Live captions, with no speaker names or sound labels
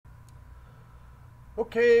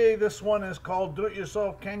Okay, this one is called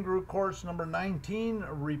Do-It-Yourself Kangaroo Course number 19,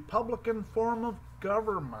 a Republican Form of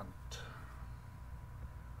Government.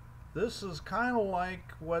 This is kind of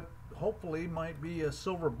like what hopefully might be a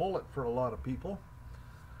silver bullet for a lot of people.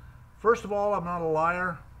 First of all, I'm not a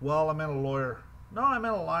liar. Well, I meant a lawyer. No, I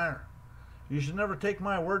meant a liar. You should never take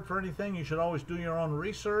my word for anything. You should always do your own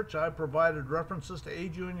research. I provided references to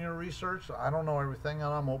aid you in your research. I don't know everything,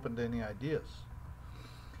 and I'm open to any ideas.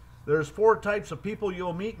 There's four types of people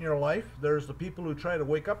you'll meet in your life. There's the people who try to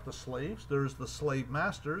wake up the slaves. There's the slave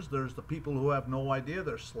masters. There's the people who have no idea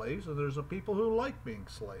they're slaves. And there's the people who like being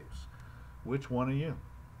slaves. Which one are you?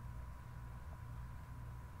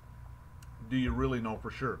 Do you really know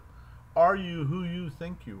for sure? Are you who you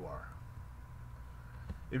think you are?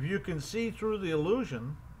 If you can see through the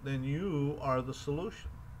illusion, then you are the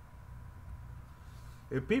solution.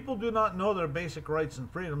 If people do not know their basic rights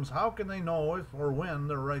and freedoms, how can they know if or when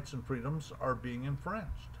their rights and freedoms are being infringed?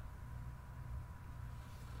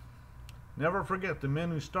 Never forget, the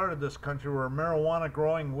men who started this country were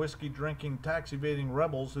marijuana-growing, whiskey-drinking, tax-evading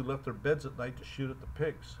rebels who left their beds at night to shoot at the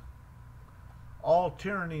pigs. All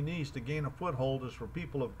tyranny needs to gain a foothold is for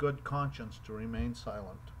people of good conscience to remain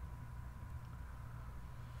silent.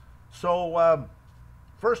 So,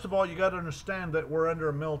 first of all, you got to understand that we're under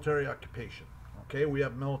a military occupation. Okay, we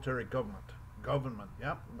have military government,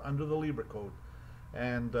 yep, under the Libra Code.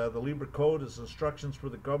 And the Libra Code is instructions for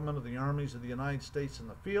the government of the armies of the United States in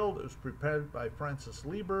the field. It was prepared by Francis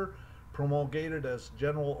Lieber, promulgated as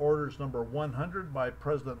General Orders number 100 by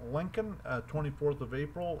President Lincoln, 24th of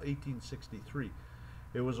April, 1863.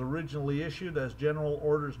 It was originally issued as General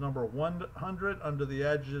Orders number 100 under the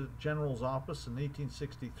Adjutant General's Office in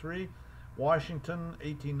 1863, Washington,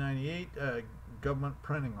 1898, Government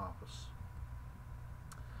Printing Office.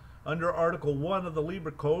 Under Article 1 of the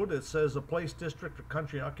Libra Code, it says a place, district, or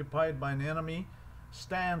country occupied by an enemy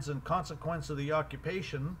stands in consequence of the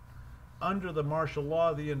occupation under the martial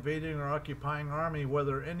law of the invading or occupying army,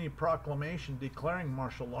 whether any proclamation declaring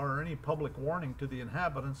martial law or any public warning to the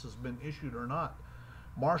inhabitants has been issued or not.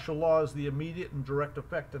 Martial law is the immediate and direct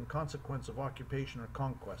effect and consequence of occupation or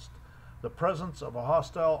conquest. The presence of a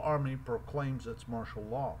hostile army proclaims its martial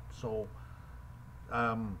law. So,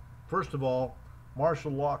 first of all,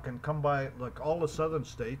 martial law can come by, like all the southern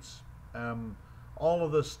states, all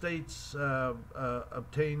of the states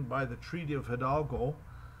obtained by the Treaty of Hidalgo,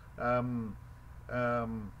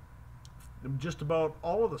 just about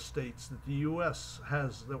all of the states that the U.S.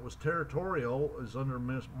 has that was territorial is under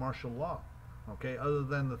martial law, okay, other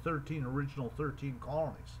than the original 13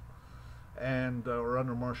 colonies, and are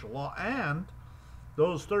under martial law. And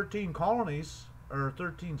those 13 colonies, or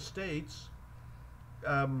 13 states,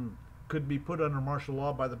 could be put under martial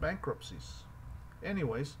law by the bankruptcies.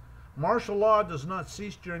 Anyways, martial law does not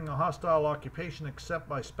cease during a hostile occupation except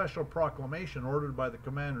by special proclamation ordered by the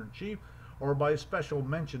Commander-in-Chief or by special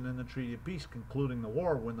mention in the Treaty of Peace concluding the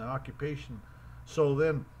war when the occupation. So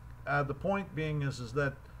then, the point being is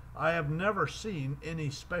that I have never seen any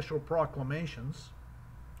special proclamations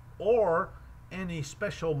or any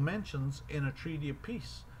special mentions in a Treaty of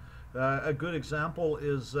Peace. A good example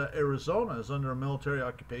is Arizona is under a military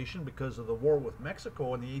occupation because of the war with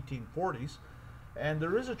Mexico in the 1840s. And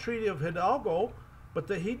there is a Treaty of Hidalgo, but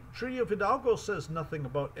the Treaty of Hidalgo says nothing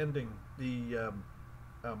about ending the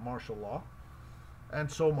martial law. And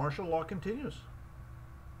so martial law continues.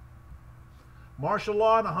 Martial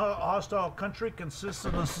law in a hostile country consists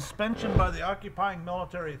of the suspension by the occupying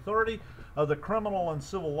military authority of the criminal and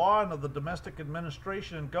civil law and of the domestic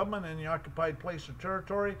administration and government in the occupied place or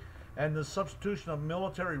territory, and the substitution of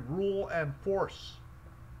military rule and force,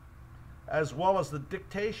 as well as the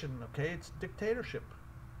dictation. Okay, it's dictatorship.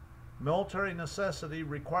 Military necessity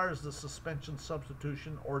requires the suspension,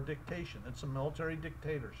 substitution, or dictation. It's a military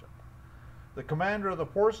dictatorship. The commander of the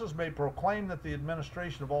forces may proclaim that the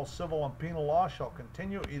administration of all civil and penal law shall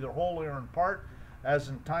continue, either wholly or in part, as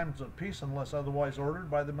in times of peace, unless otherwise ordered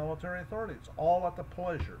by the military authority. It's all at the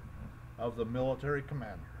pleasure of the military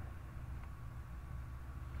commander.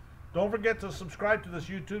 Don't forget to subscribe to this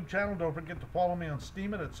YouTube channel. Don't forget to follow me on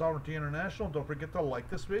Steemit at Sovereignty International. Don't forget to like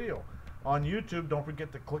this video. On YouTube, don't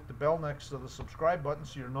forget to click the bell next to the subscribe button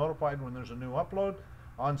so you're notified when there's a new upload.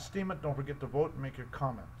 On Steemit, don't forget to vote and make your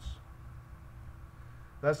comments.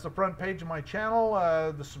 That's the front page of my channel.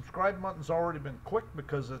 The subscribe button's already been clicked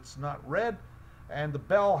because it's not red, and the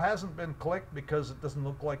bell hasn't been clicked because it doesn't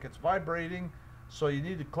look like it's vibrating. So you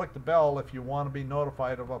need to click the bell if you want to be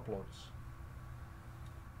notified of uploads.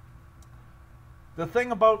 The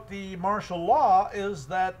thing about the martial law is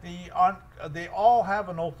that they all have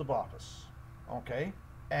an oath of office, okay?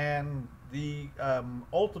 And the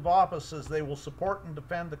oath of office says they will support and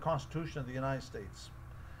defend the Constitution of the United States.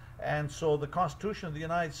 And so the Constitution of the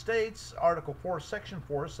United States, Article 4, Section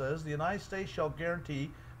 4 says, the United States shall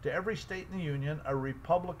guarantee to every state in the Union a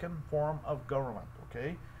republican form of government,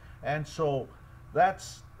 okay? And so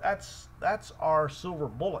that's our silver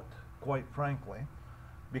bullet, quite frankly,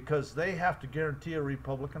 because they have to guarantee a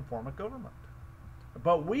republican form of government.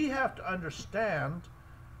 But we have to understand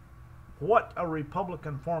what a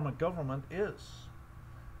republican form of government is.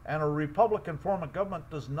 And a republican form of government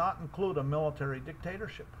does not include a military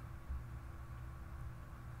dictatorship.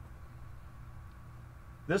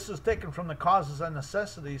 This is taken from the Causes and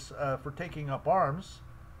Necessities for Taking Up Arms.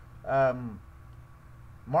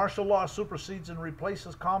 Martial law supersedes and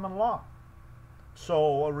replaces common law.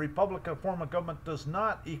 So a republican form of government does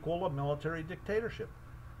not equal a military dictatorship.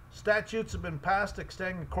 Statutes have been passed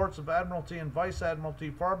extending the courts of admiralty and vice admiralty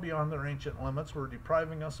far beyond their ancient limits, were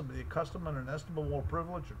depriving us of the accustomed and inestimable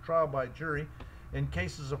privilege of trial by jury in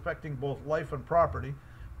cases affecting both life and property,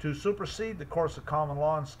 to supersede the course of common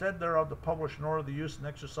law, instead thereof to publish and order the use and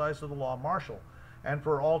exercise of the law martial, and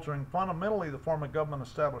for altering fundamentally the form of government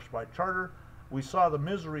established by charter, we saw the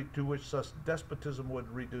misery to which such despotism would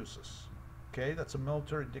reduce us. Okay, that's a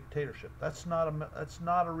military dictatorship. That's not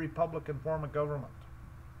a republican form of government.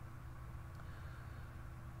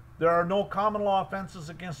 There are no common law offenses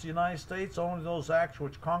against the United States. Only those acts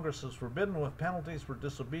which Congress has forbidden with penalties for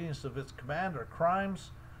disobedience of its command are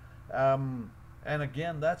crimes. And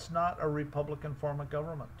again, that's not a republican form of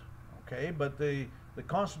government. Okay, but the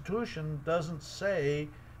Constitution doesn't say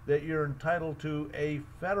that you're entitled to a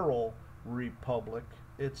federal republic.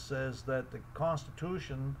 It says that the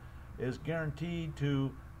Constitution is guaranteed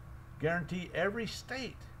to guarantee every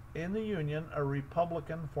state in the Union a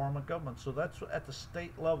republican form of government. So that's at the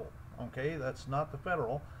state level, okay? That's not the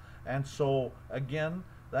federal. And so, again,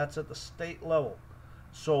 that's at the state level.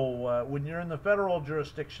 So when you're in the federal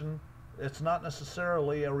jurisdiction, it's not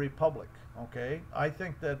necessarily a republic, okay? I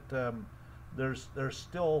think that there's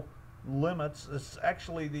still limits. It's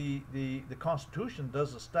actually the Constitution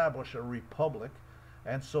does establish a republic,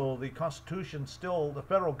 and so the Constitution still, the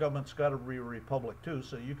federal government's got to be a republic too,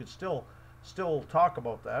 so you could still talk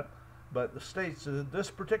about that, but the states, this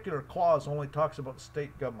particular clause only talks about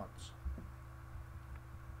state governments.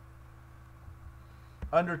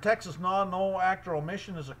 Under Texas law, no act or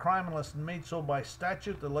omission is a crime unless made so by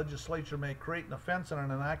statute. The legislature may create an offense and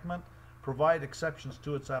an enactment, provide exceptions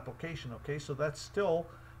to its application. Okay, so that's still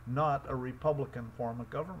not a republican form of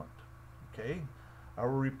government. Okay, a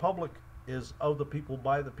republic is of the people,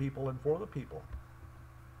 by the people, and for the people.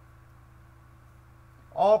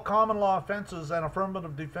 All common law offenses and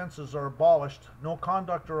affirmative defenses are abolished. No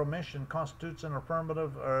conduct or omission constitutes an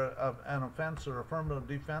affirmative an offense or affirmative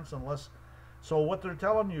defense unless. So what they're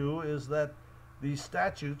telling you is that these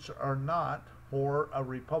statutes are not for a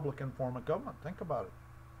republican form of government. Think about it.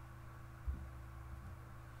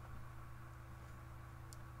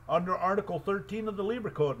 Under Article 13 of the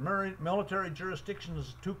Libre Code, military jurisdiction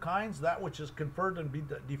is two kinds: that which is conferred and be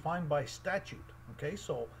defined by statute. Okay,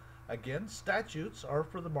 so again, statutes are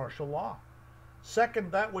for the martial law.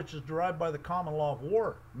 Second, that which is derived by the common law of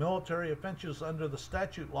war. Military offenses under the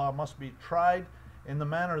statute law must be tried in the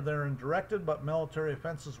manner therein directed, but military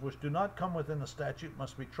offenses which do not come within the statute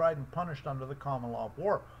must be tried and punished under the common law of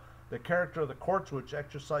war. The character of the courts which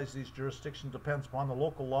exercise these jurisdictions depends upon the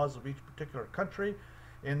local laws of each particular country.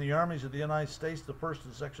 In the armies of the United States, the first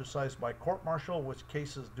is exercised by court-martial, which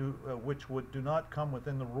cases do not come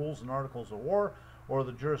within the rules and articles of war, or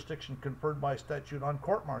the jurisdiction conferred by statute on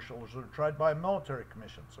court-martials are tried by military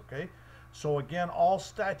commissions. Okay, so again, all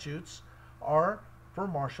statutes are for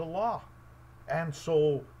martial law, and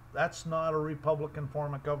so that's not a republican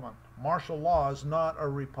form of government. Martial law is not a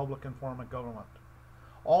republican form of government.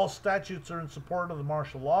 All statutes are in support of the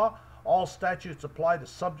martial law. All statutes apply to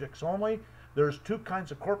subjects only. There's two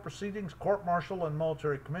kinds of court proceedings: court-martial and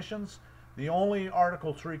military commissions. The only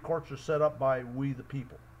Article 3 courts are set up by we the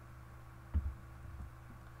people.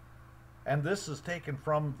 And this is taken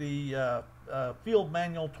from the Field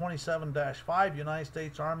Manual 27-5, United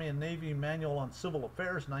States Army and Navy Manual on Civil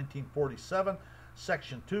Affairs, 1947,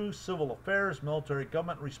 Section 2, Civil Affairs, Military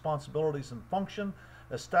Government Responsibilities and Function,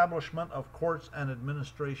 Establishment of Courts and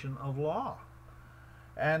Administration of Law.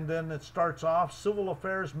 And then it starts off: civil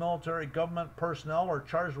affairs, military government personnel are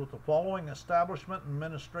charged with the following: establishment and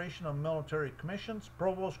administration of military commissions,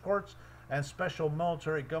 provost courts, and special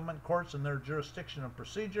military government courts in their jurisdiction and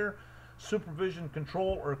procedure, supervision,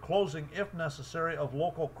 control, or closing, if necessary, of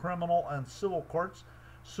local criminal and civil courts,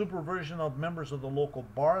 supervision of members of the local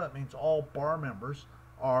bar. That means all bar members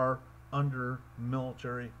are under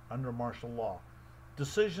martial law.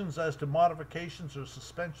 Decisions as to modifications or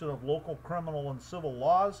suspension of local criminal and civil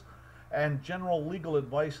laws, and general legal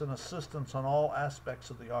advice and assistance on all aspects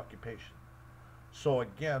of the occupation. So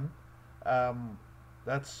again,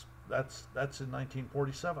 that's in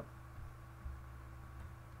 1947.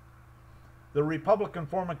 The Republican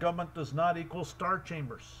form of government does not equal star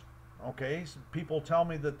chambers. Okay, so people tell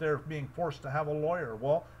me that they're being forced to have a lawyer.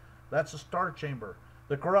 Well, that's a star chamber.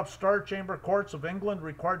 The corrupt star chamber courts of England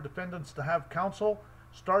required defendants to have counsel.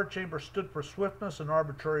 Star chamber stood for swiftness and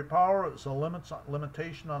arbitrary power. It was a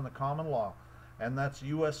limitation on the common law. And that's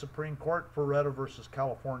U.S. Supreme Court, Ferretta versus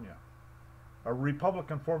California. A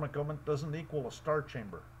Republican form of government doesn't equal a star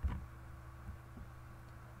chamber.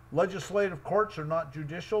 Legislative courts are not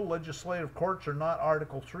judicial. Legislative courts are not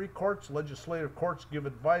Article III courts. Legislative courts give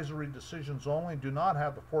advisory decisions only, do not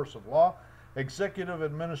have the force of law. Executive,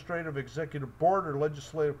 administrative, executive board, or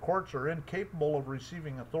legislative courts are incapable of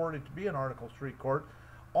receiving authority to be an Article III court.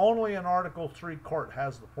 Only an Article III court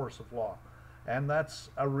has the force of law. And that's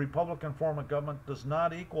a Republican form of government does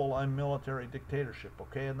not equal a military dictatorship,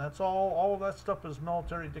 okay? And that's all of that stuff is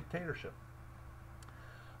military dictatorship.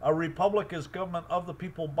 A republic is government of the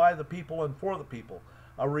people, by the people, and for the people.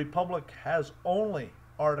 A republic has only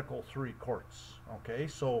Article III courts, okay?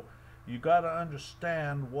 So you got to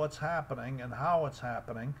understand what's happening and how it's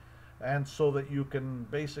happening, and so that you can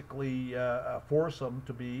basically force them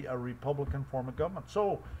to be a Republican form of government.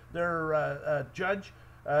 So their judge,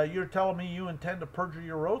 you're telling me you intend to perjure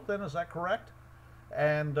your oath, then, is that correct?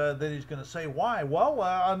 And then he's going to say, why? Well,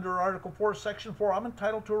 under Article 4, Section 4, I'm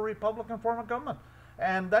entitled to a Republican form of government.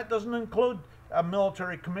 And that doesn't include a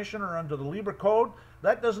military commissioner under the Lieber Code.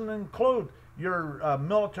 That doesn't include your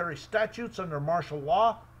military statutes under martial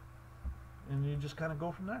law. And you just kind of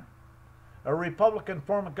go from there. A Republican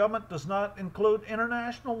form of government does not include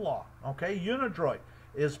international law. Okay, UNIDROIT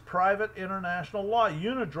is private international law.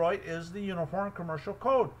 UNIDROIT is the Uniform Commercial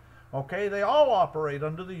Code. Okay, they all operate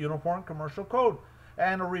under the Uniform Commercial Code.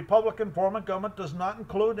 And a Republican form of government does not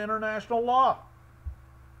include international law.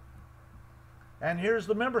 And here's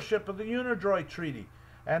the membership of the UNIDROIT Treaty.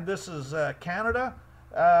 And this is Canada,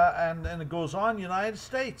 and it goes on. United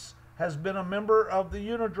States has been a member of the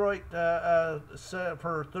UNIDROIT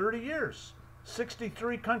for 30 years.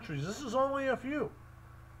 63 countries. This is only a few.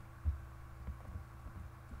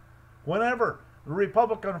 Whenever the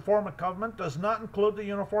Republican form of government does not include the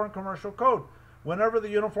Uniform Commercial Code. Whenever the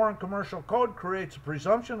Uniform Commercial Code creates a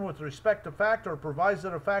presumption with respect to fact or provides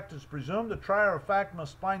that a fact is presumed, the trier of fact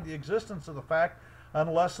must find the existence of the fact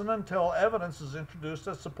unless and until evidence is introduced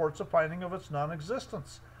that supports a finding of its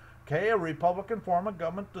non-existence. Okay, a Republican form of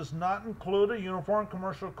government does not include a Uniform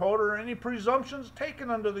Commercial Code or any presumptions taken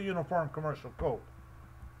under the Uniform Commercial Code.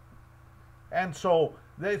 And so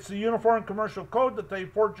it's the Uniform Commercial Code that they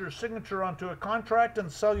forge your signature onto a contract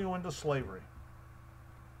and sell you into slavery.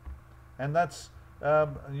 And that's,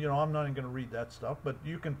 you know, I'm not even going to read that stuff, but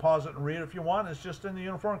you can pause it and read it if you want. It's just in the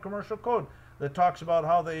Uniform Commercial Code that talks about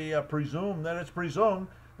how they presume that it's presumed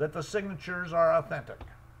that the signatures are authentic.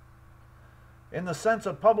 In the sense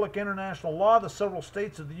of public international law, the several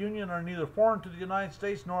states of the Union are neither foreign to the United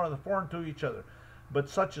States nor are they foreign to each other. But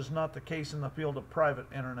such is not the case in the field of private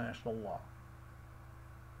international law.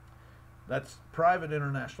 That's private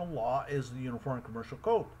international law is the Uniform Commercial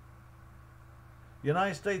Code. The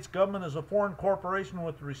United States government is a foreign corporation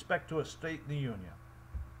with respect to a state in the Union.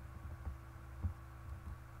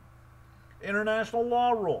 International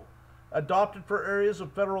law rule. Adopted for areas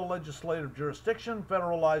of federal legislative jurisdiction,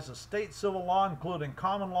 federalizes state civil law, including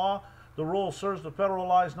common law. The rule serves to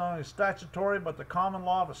federalize not only statutory, but the common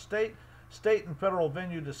law of a state. State and federal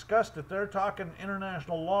venue discussed. If they're talking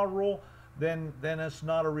international law rule, then it's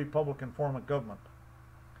not a Republican form of government.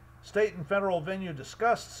 State and federal venue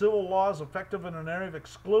discussed. Civil laws effective in an area of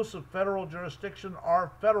exclusive federal jurisdiction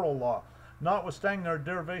are federal law, notwithstanding their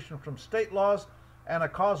derivation from state laws, and a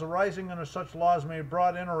cause arising under such laws may be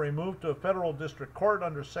brought in or removed to a federal district court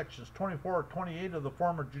under sections 24 or 28 of the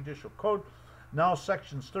former Judicial Code, now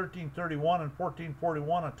sections 1331 and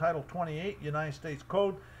 1441 of Title 28 United States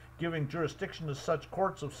Code, giving jurisdiction to such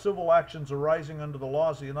courts of civil actions arising under the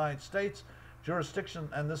laws of the United States. Jurisdiction,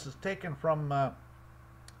 and this is taken from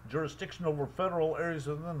Jurisdiction over Federal Areas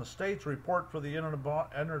Within the States, report for the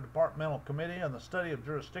Interdepartmental Committee on the Study of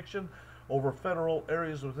Jurisdiction over Federal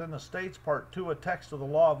Areas Within the States, Part 2, a text of the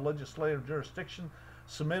Law of Legislative Jurisdiction,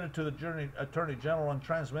 submitted to the Attorney General and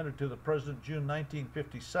transmitted to the President June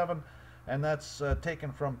 1957, and that's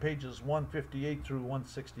taken from pages 158 through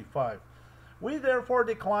 165. We therefore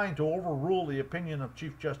decline to overrule the opinion of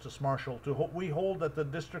Chief Justice Marshall. We hold that the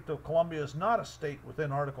District of Columbia is not a state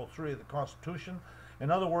within Article 3 of the Constitution.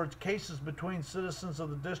 In other words, cases between citizens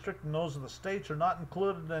of the district and those of the states are not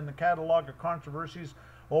included in the catalog of controversies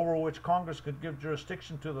over which Congress could give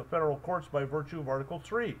jurisdiction to the federal courts by virtue of Article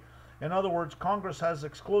 3. In other words, Congress has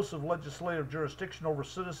exclusive legislative jurisdiction over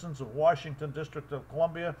citizens of Washington, District of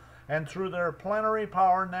Columbia, and through their plenary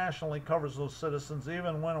power nationally covers those citizens,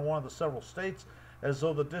 even when in one of the several states, as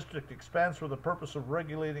though the district expands for the purpose of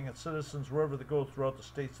regulating its citizens wherever they go throughout the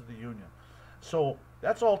states of the Union. So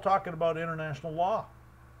that's all talking about international law.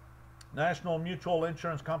 National Mutual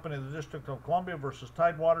Insurance Company of the District of Columbia versus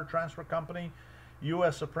Tidewater Transfer Company,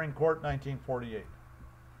 U.S. Supreme Court, 1948.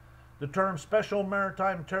 The term special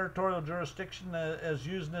maritime territorial jurisdiction as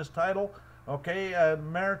used in this title,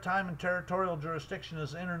 maritime and territorial jurisdiction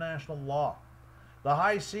is international law. The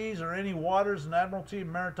high seas are any waters in admiralty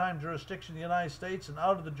and maritime jurisdiction of the United States and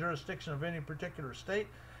out of the jurisdiction of any particular state,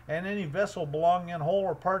 and any vessel belonging in whole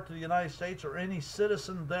or part to the United States or any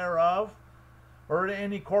citizen thereof, or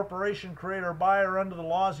any corporation created or by or under the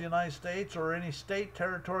laws of the United States, or any state,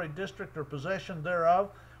 territory, district, or possession thereof,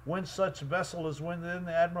 when such vessel is within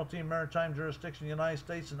the admiralty and maritime jurisdiction of the United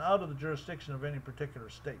States and out of the jurisdiction of any particular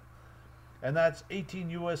state. And that's 18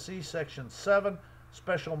 U.S.C. Section 7,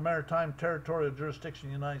 Special Maritime Territorial Jurisdiction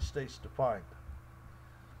of the United States defined.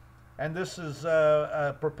 And this is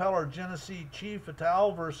Propeller Genesee Chief et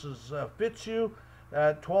al. Versus Fitzhugh,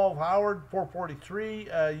 12 Howard, 443,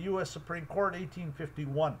 U.S. Supreme Court,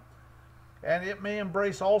 1851. And it may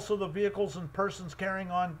embrace also the vehicles and persons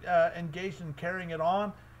engaged in carrying it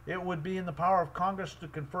on. It would be in the power of Congress to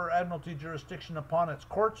confer admiralty jurisdiction upon its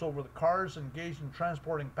courts over the cars engaged in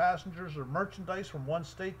transporting passengers or merchandise from one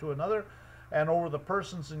state to another, and over the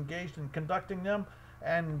persons engaged in conducting them,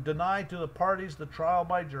 and deny to the parties the trial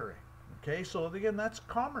by jury. Okay, so again, that's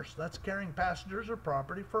commerce. That's carrying passengers or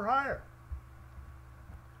property for hire.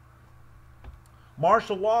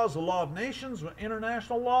 Martial law is the law of nations.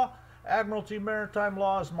 International law, admiralty maritime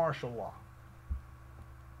law is martial law.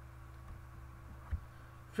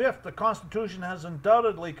 Fifth, the Constitution has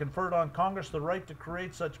undoubtedly conferred on Congress the right to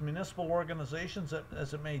create such municipal organizations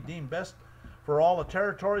as it may deem best for all the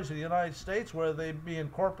territories of the United States, whether they be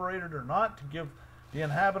incorporated or not, to give the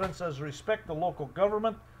inhabitants as respect the local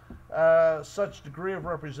government such degree of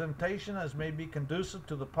representation as may be conducive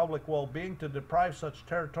to the public well-being, to deprive such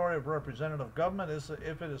territory of representative government as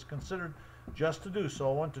if it is considered just to do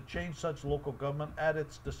so, and to change such local government at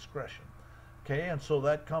its discretion. Okay, and so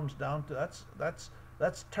that comes down to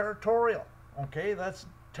that's territorial. Okay, that's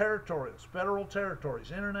territorials, federal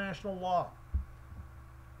territories, international law.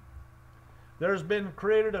 There's been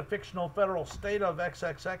created a fictional federal state of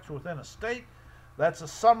XXX within a state. That's a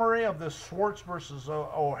summary of the Swartz versus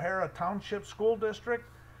O'Hara Township School District,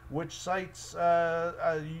 which cites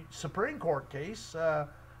a Supreme Court case,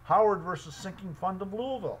 Howard versus Sinking Fund of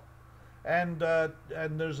Louisville. And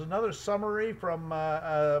there's another summary from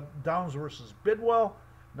Downs versus Bidwell,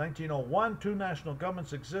 1901. Two national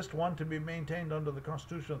governments exist, one to be maintained under the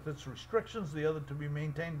Constitution with its restrictions, the other to be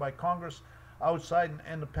maintained by Congress outside and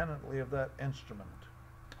independently of that instrument.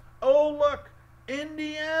 Oh, look,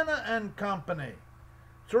 Indiana and Company.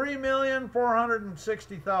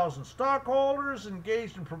 3,460,000 stockholders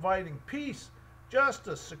engaged in providing peace,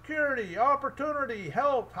 justice, security, opportunity,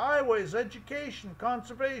 health, highways, education,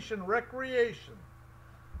 conservation, recreation.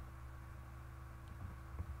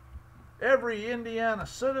 Every Indiana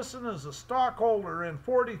citizen is a stockholder in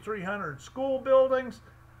 4,300 school buildings,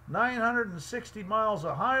 960 miles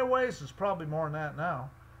of highways, there's probably more than that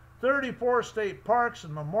now, 34 state parks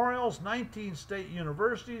and memorials, 19 state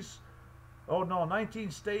universities,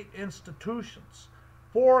 19 state institutions,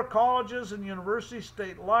 4 colleges and universities,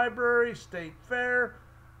 state library, state fair,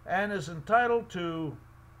 and is entitled to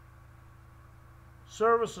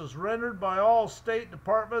services rendered by all state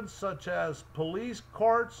departments such as police,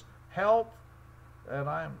 courts, health, and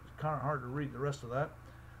I'm kind of hard to read the rest of that.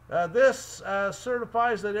 This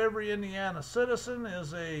certifies that every Indiana citizen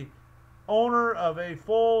is a owner of a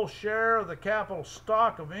full share of the capital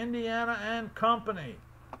stock of Indiana and Company.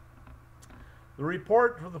 The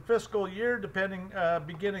report for the fiscal year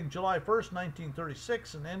beginning July 1st,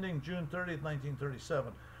 1936 and ending June 30th,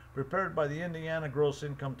 1937, prepared by the Indiana Gross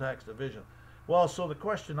Income Tax Division. Well, so the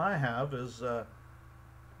question I have is,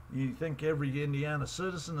 you think every Indiana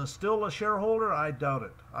citizen is still a shareholder? I doubt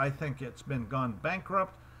it. I think it's been gone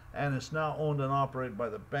bankrupt and it's now owned and operated by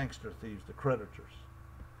the bankster thieves, the creditors.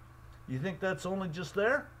 You think that's only just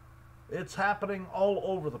there? It's happening all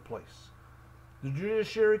over the place. The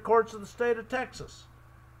Judiciary Courts of the state of Texas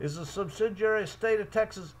is a subsidiary of State of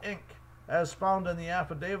Texas, Inc., as found in the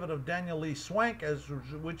affidavit of Daniel Lee Swank,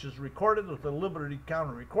 which is recorded with the Liberty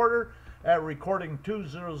County Recorder at recording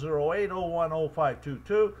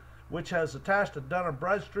 2008-010522, which has attached a Dun &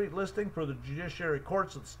 Bradstreet listing for the Judiciary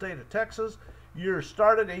Courts of the State of Texas. Year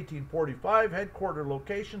started 1845, headquarter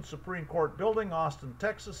location Supreme Court Building, Austin,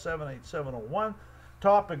 Texas 78701.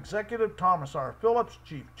 Top executive Thomas R. Phillips,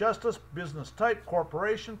 Chief Justice, business type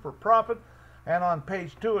corporation for profit. And on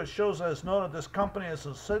page 2 it shows as noted this company is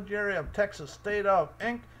a subsidiary of Texas State of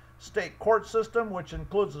Inc. State court system, which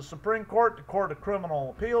includes the Supreme Court, the Court of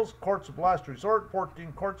Criminal Appeals, Courts of Last Resort,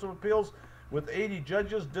 14 Courts of Appeals with 80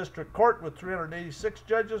 judges, District Court with 386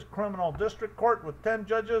 judges, Criminal District Court with 10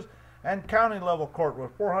 judges, and County Level Court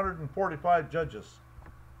with 445 judges.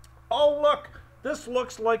 Oh look, this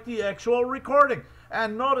looks like the actual recording.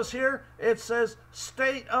 And notice here, it says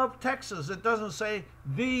State of Texas. It doesn't say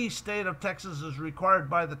the State of Texas is required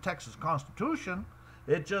by the Texas Constitution.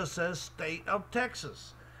 It just says State of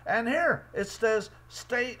Texas. And here, it says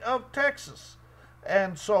State of Texas.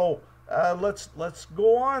 And so, let's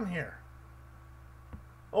go on here.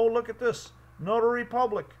 Oh, look at this. Notary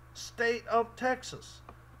Public, State of Texas.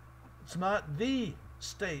 It's not the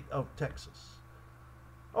State of Texas.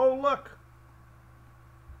 Oh, look.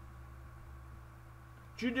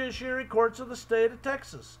 Judiciary Courts of the State of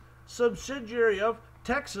Texas. Subsidiary of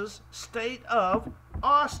Texas State of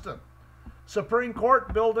Austin. Supreme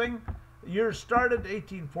Court Building. Year started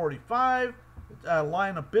 1845.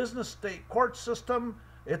 Line of business, state court system.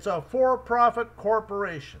 It's a for-profit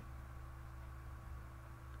corporation.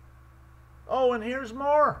 Oh, and here's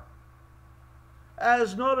more.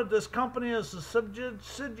 As noted, this company is a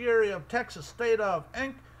subsidiary of Texas State of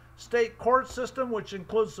Inc. State court system, which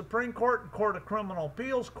includes Supreme Court and Court of Criminal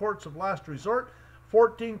Appeals, Courts of Last Resort,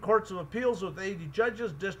 14 Courts of Appeals with 80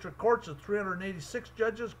 judges, District Courts with 386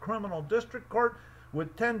 judges, Criminal District Court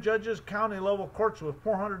with 10 judges, County Level Courts with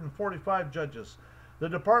 445 judges. The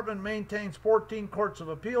department maintains 14 Courts of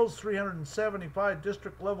Appeals, 375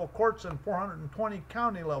 District Level Courts, and 420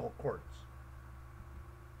 County Level Courts.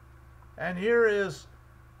 And here is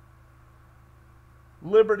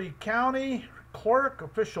Liberty County Clerk,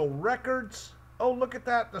 official records. Oh, look at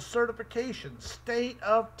that, the certification. State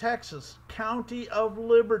of Texas, County of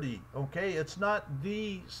Liberty. Okay, it's not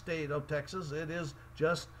the State of Texas, it is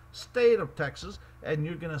just State of Texas, and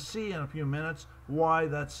you're going to see in a few minutes why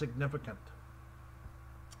that's significant.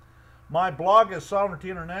 My blog is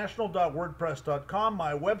sovereigntyinternational.wordpress.com.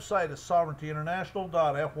 My website is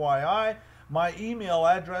sovereigntyinternational.fyi. My email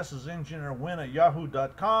address is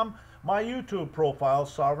engineerwin@yahoo.com. My YouTube profile is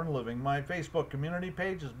Sovereign Living. My Facebook community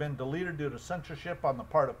page has been deleted due to censorship on the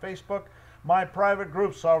part of Facebook. My private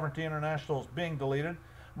group, Sovereignty International, is being deleted.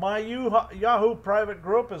 My Yahoo private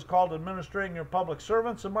group is called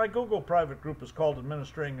Administrating-Your-Public-Servants, and my Google private group is called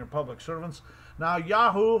Administrating-Your-Public-Servants. Now,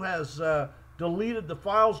 Yahoo has deleted the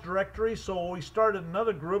files directory, so we started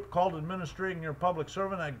another group called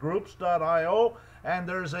Administrating-Your-Public-Servant at groups.io, and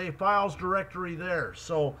there's a files directory there.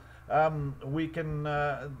 So we can,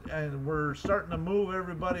 and we're starting to move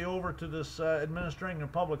everybody over to this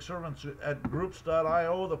Administrating-Your-Public-Servants at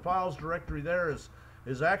groups.io. The files directory there is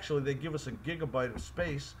actually, they give us a gigabyte of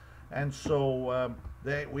space, and so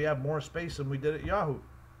we have more space than we did at Yahoo.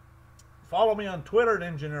 Follow me on Twitter at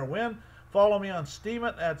EngineerWin. Follow me on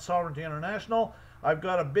Steemit at Sovereignty International. I've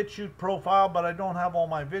got a BitChute profile, but I don't have all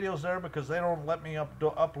my videos there because they don't let me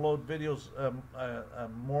upload videos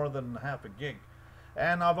more than half a gig.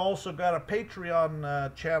 And I've also got a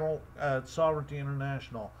Patreon channel at Sovereignty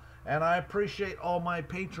International. And I appreciate all my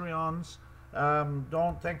Patreons.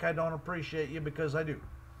 Don't think I don't appreciate you, because I do.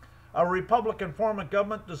 A Republican form of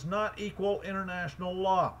government does not equal international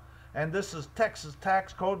law. And this is Texas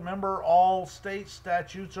Tax Code. Remember, all state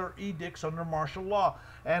statutes are edicts under martial law.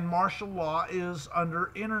 And martial law is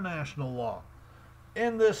under international law.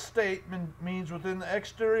 In this state means within the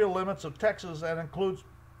exterior limits of Texas, and includes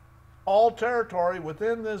all territory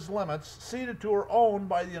within these limits ceded to or owned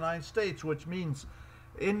by the United States, which means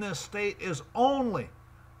in this state is only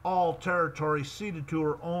all territory ceded to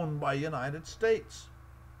or owned by United States.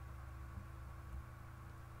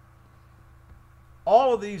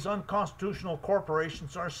 All of these unconstitutional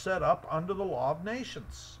corporations are set up under the law of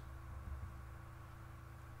nations.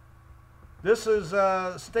 This is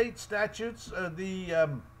state statutes.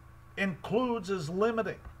 Includes is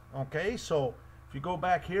limiting. Okay, so if you go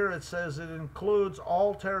back here, it says it includes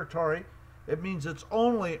all territory. It means it's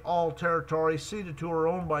only all territory ceded to or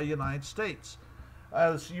owned by the United States.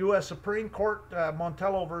 As U.S. Supreme Court,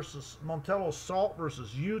 Montello Salt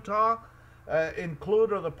versus Utah.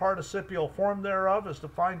 include, or the participial form thereof, is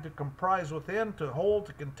defined to comprise within, to hold,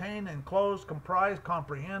 to contain, enclose, comprise,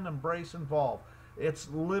 comprehend, embrace, involve. It's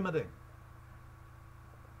limiting.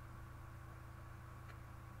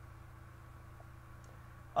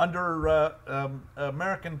 Under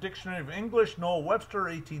American Dictionary of English, Noah Webster,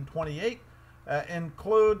 1828,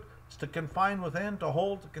 include is to confine within, to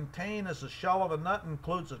hold, to contain, as the shell of a nut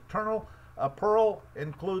includes a kernel, a pearl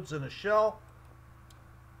includes in a shell,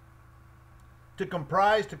 to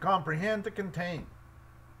comprise, to comprehend, to contain.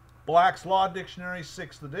 Black's Law Dictionary,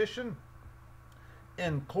 6th edition,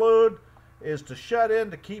 include is to shut in,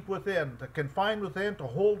 to keep within, to confine within, to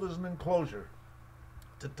hold as an enclosure,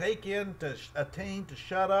 to take in, to attain, to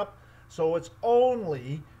shut up, so it's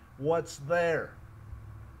only what's there.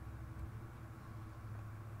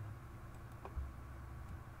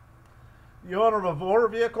 The owner of a motor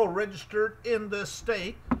vehicle registered in this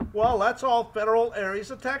state, well, that's all federal areas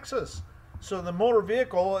of Texas. So the motor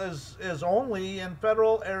vehicle is only in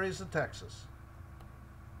federal areas of Texas.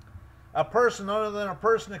 A person other than a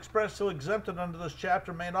person expressly exempted under this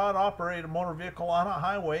chapter may not operate a motor vehicle on a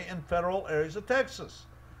highway in federal areas of Texas.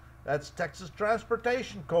 That's Texas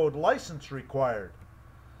Transportation Code, license required.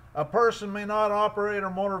 A person may not operate a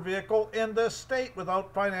motor vehicle in this state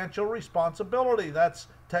without financial responsibility. That's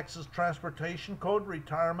Texas Transportation Code,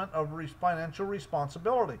 retirement of financial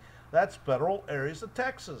responsibility. That's federal areas of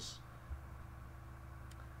Texas.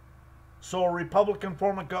 So a Republican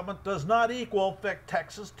form of government does not equal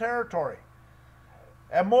Texas territory.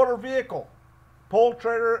 A motor vehicle, pole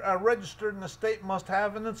trailer registered in the state must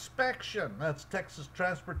have an inspection. That's Texas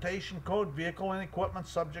Transportation Code, vehicle and equipment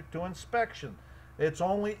subject to inspection. It's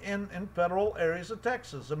only in federal areas of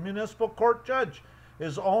Texas. A municipal court judge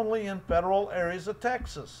is only in federal areas of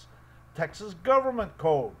Texas. Texas Government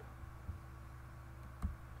Code.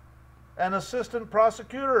 An assistant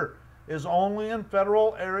prosecutor is only in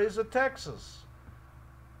federal areas of Texas.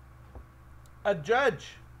 A judge,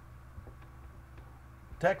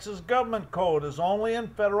 Texas Government Code, is only in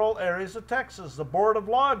federal areas of Texas. The Board of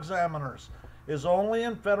Law Examiners is only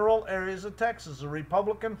in federal areas of Texas. A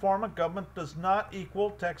Republican form of government does not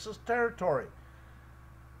equal Texas territory.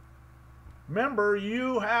 Remember,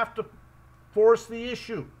 you have to force the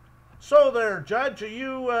issue. So there, Judge,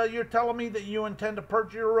 you're telling me that you intend to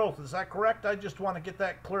perjure your oath. Is that correct? I just want to get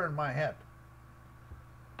that clear in my head.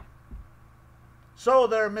 So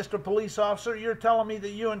there, Mr. Police Officer, you're telling me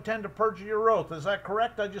that you intend to perjure your oath. Is that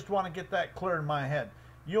correct? I just want to get that clear in my head.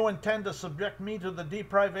 You intend to subject me to the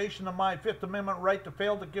deprivation of my Fifth Amendment right to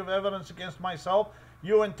fail to give evidence against myself.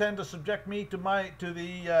 You intend to subject me to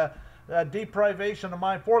the deprivation of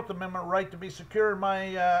my Fourth Amendment right to be secure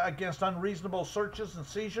against unreasonable searches and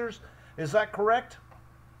seizures. Is that correct?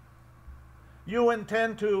 You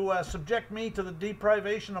intend to subject me to the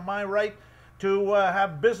deprivation of my right to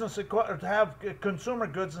have consumer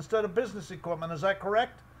goods instead of business equipment. Is that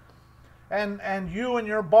correct? And you and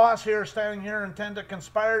your boss here standing here intend to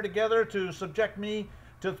conspire together to subject me,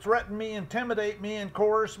 to threaten me, intimidate me, and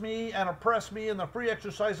coerce me and oppress me in the free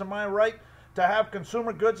exercise of my right to have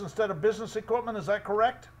consumer goods instead of business equipment. Is that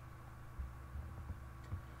correct?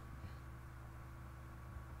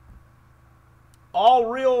 All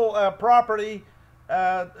real property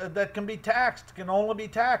that can be taxed can only be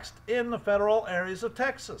taxed in the federal areas of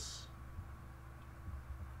Texas.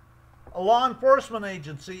 A law enforcement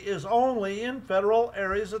agency is only in federal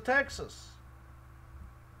areas of Texas.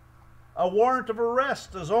 A warrant of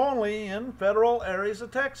arrest is only in federal areas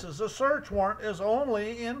of Texas. A search warrant is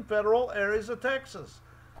only in federal areas of Texas.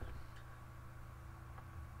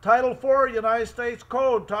 Title IV United States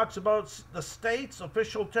Code talks about the state's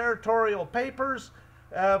official territorial papers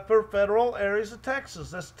for federal areas of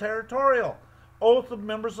Texas. That's territorial. Oath of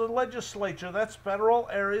members of the legislature. That's federal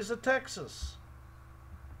areas of Texas.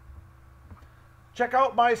 Check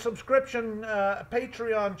out my subscription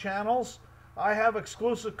Patreon channels. I have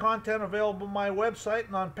exclusive content available on my website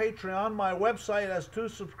and on Patreon. My website has 2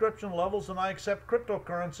 subscription levels and I accept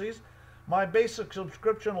cryptocurrencies. My basic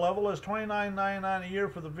subscription level is $29.99 a year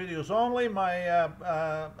for the videos only. My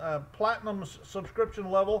platinum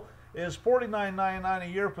subscription level is $49.99 a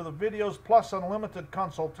year for the videos plus unlimited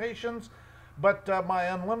consultations. But my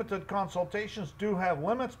unlimited consultations do have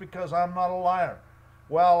limits because I'm not a liar.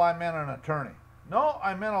 Well, I meant an attorney. No,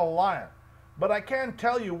 I meant a liar. But I can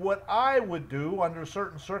tell you what I would do under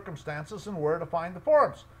certain circumstances and where to find the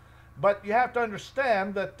forms. But you have to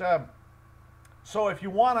understand that, so if you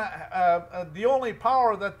want to, the only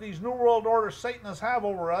power that these New World Order Satanists have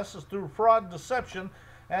over us is through fraud and deception,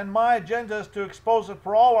 and my agenda is to expose it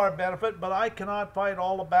for all our benefit, but I cannot fight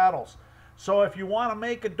all the battles. So if you want to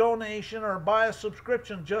make a donation or buy a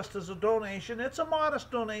subscription just as a donation, it's a modest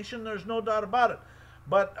donation, there's no doubt about it.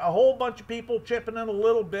 But a whole bunch of people chipping in a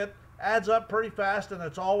little bit adds up pretty fast, and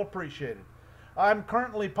it's all appreciated. I'm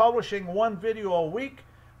currently publishing one video a week.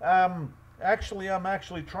 Actually, I'm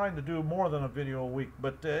actually trying to do more than a video a week,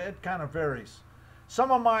 but it kind of varies. Some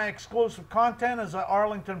of my exclusive content is an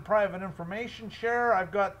Arlington Private Information Share.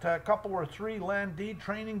 I've got a couple or three land deed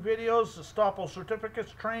training videos, estoppel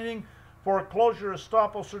certificates training, foreclosure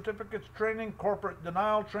estoppel certificates training, corporate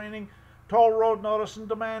denial training, toll road notice and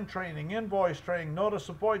demand training, invoice training, notice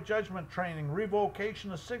of void judgment training,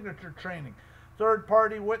 revocation of signature training,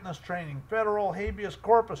 third-party witness training, federal habeas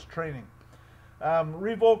corpus training,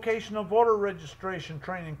 revocation of voter registration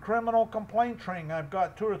training, criminal complaint training. I've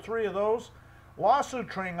got 2 or 3 of those.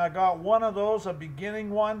 Lawsuit training, I got 1 of those, a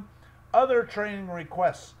beginning one. Other training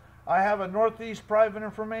requests. I have a Northeast Private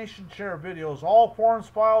Information Share videos. All forms,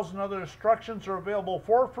 files, and other instructions are available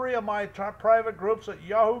for free on my private groups at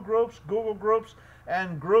Yahoo Groups, Google Groups,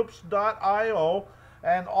 and Groups.io.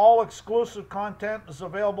 And all exclusive content is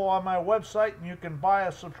available on my website, and you can buy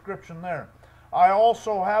a subscription there. I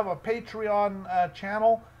also have a Patreon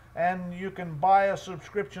channel, and you can buy a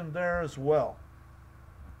subscription there as well.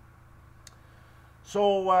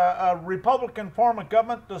 So a Republican form of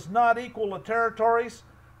government does not equal the territories.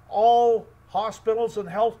 All hospitals and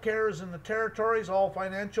healthcare is in the territories. All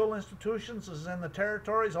financial institutions is in the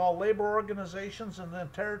territories. All labor organizations in the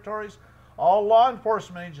territories. All law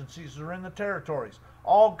enforcement agencies are in the territories.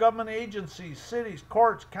 All government agencies, cities,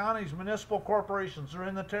 courts, counties, municipal corporations are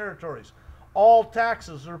in the territories. All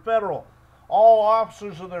taxes are federal. All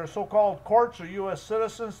officers of their so-called courts are U.S.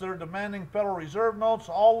 citizens. They're demanding Federal Reserve notes.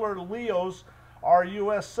 All their LEOs are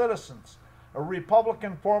U.S. citizens. A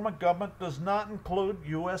Republican form of government does not include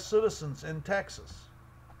U.S. citizens in Texas.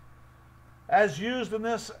 As used in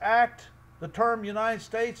this act, the term United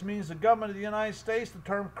States means the government of the United States. The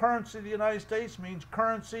term currency of the United States means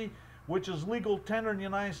currency, which is legal tender in the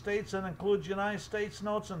United States and includes United States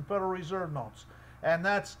notes and Federal Reserve notes. And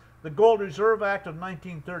that's the Gold Reserve Act of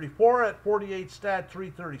 1934 at 48 Stat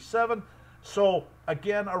 337. So,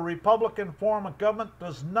 again, a Republican form of government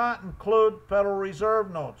does not include Federal Reserve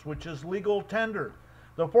notes, which is legal tender.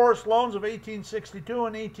 The forced loans of 1862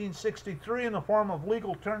 and 1863 in the form of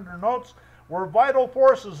legal tender notes were vital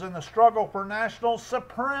forces in the struggle for national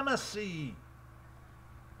supremacy.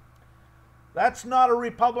 That's not a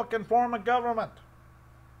Republican form of government.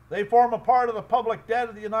 They form a part of the public debt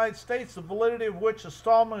of the United States, the validity of which is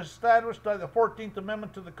solemnly established by the 14th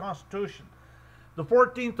Amendment to the Constitution. The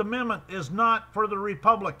 14th Amendment is not for the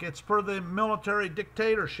Republic, it's for the military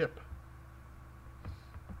dictatorship.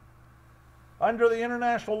 Under the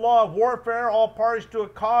international law of warfare, all parties to a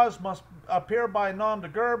cause must appear by nom de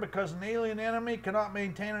guerre because an alien enemy cannot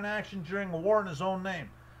maintain an action during a war in his own name.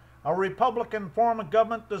 A Republican form of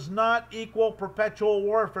government does not equal perpetual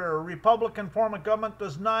warfare. A Republican form of government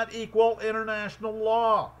does not equal international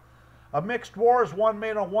law. A mixed war is one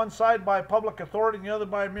made on one side by public authority and the other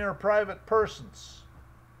by mere private persons.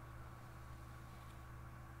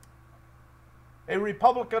 A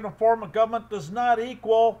Republican form of government does not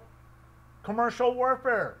equal commercial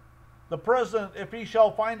warfare. The President, if he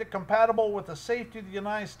shall find it compatible with the safety of the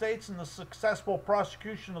United States and the successful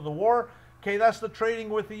prosecution of the war, okay, that's the Trading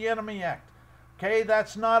with the Enemy Act. Okay,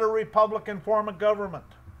 that's not a Republican form of government.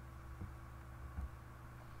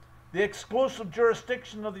 The exclusive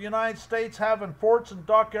jurisdiction of the United States having forts and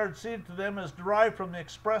dockyards ceded to them is derived from the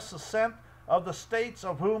express assent of the states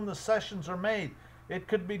of whom the cessions are made. It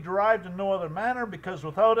could be derived in no other manner because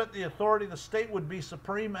without it the authority of the state would be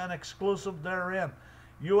supreme and exclusive therein.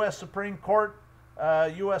 U.S. Supreme Court,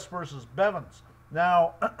 U.S. versus Bevins.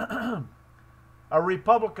 Now, a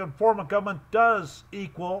Republican form of government does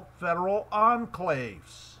equal federal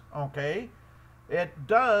enclaves, okay? It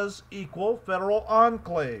does equal federal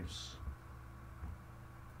enclaves.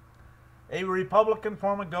 A Republican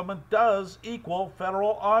form of government does equal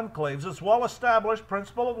federal enclaves. It's well-established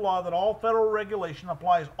principle of law that all federal regulation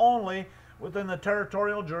applies only within the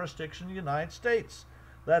territorial jurisdiction of the United States.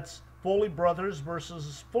 That's Foley Brothers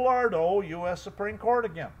versus Falardo, U.S. Supreme Court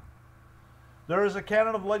again. There is a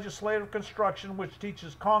canon of legislative construction which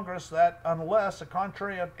teaches Congress that unless a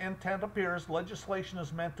contrary intent appears, legislation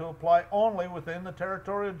is meant to apply only within the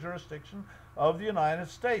territorial jurisdiction of the United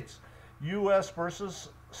States. U.S. versus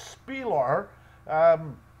Spilar,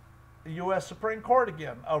 U.S. Supreme Court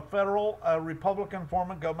again. A Republican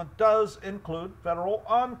form of government does include federal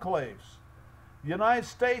enclaves. The United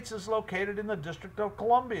States is located in the District of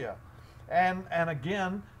Columbia. And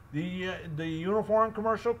again, the Uniform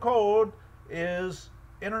Commercial Code is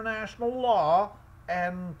international law,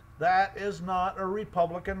 and That is not a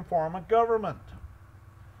Republican form of government.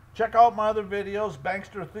 Check out my other videos: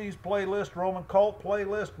 Bankster Thieves playlist, Roman Cult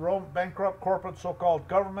playlist, Bankrupt Corporate So-Called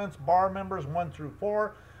Governments, Bar Members 1 through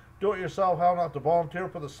 4, Do-It-Yourself, How Not to Volunteer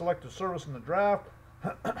for the Selective Service in the Draft,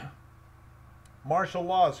 Martial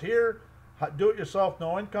Laws Here, Do-It-Yourself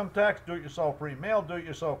No Income Tax, Do-It-Yourself Free Mail,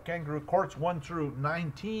 Do-It-Yourself Kangaroo Courts 1 through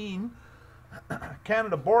 19,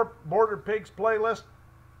 Canada Border Pigs playlist,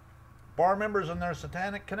 Bar Members and Their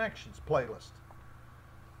Satanic Connections playlist.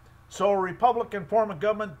 So a Republican form of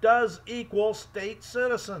government does equal state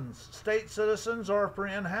citizens. State citizens are a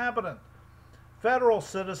free inhabitant. Federal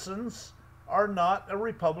citizens are not a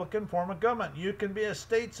Republican form of government. You can be a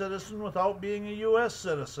state citizen without being a U.S.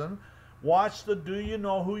 citizen. Watch the Do You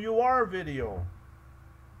Know Who You Are video.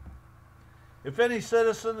 If any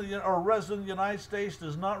citizen or resident of the United States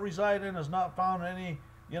does not reside in, is not found in any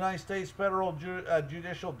United States federal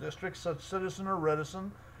judicial district, such citizen or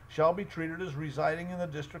resident shall be treated as residing in the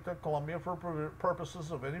District of Columbia for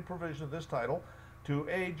purposes of any provision of this title to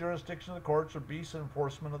A, jurisdiction of the courts, or B,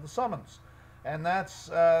 enforcement of the summons. And that's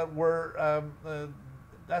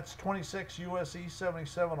that's 26 U.S.C.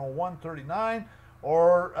 770139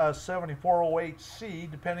 or 7408C,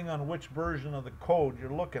 depending on which version of the code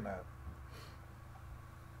you're looking at.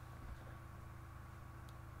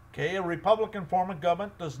 Okay, a Republican form of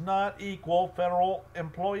government does not equal federal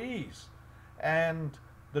employees. And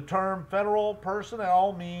the term federal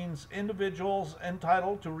personnel means individuals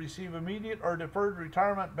entitled to receive immediate or deferred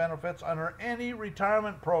retirement benefits under any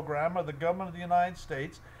retirement program of the government of the United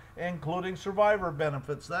States, including survivor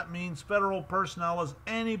benefits. That means federal personnel is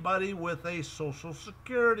anybody with a Social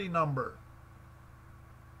Security number.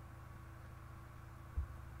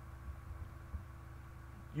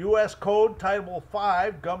 U.S. Code Title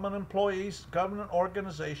 5, Government Employees, Government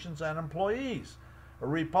Organizations, and Employees. A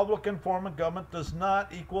Republican form of government does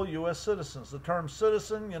not equal U.S. citizens. The term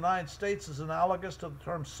citizen, United States, is analogous to the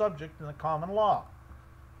term subject in the common law.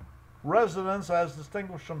 Residents, as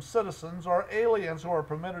distinguished from citizens, are aliens who are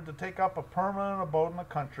permitted to take up a permanent abode in the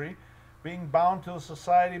country, being bound to the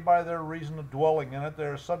society by their reason of dwelling in it. They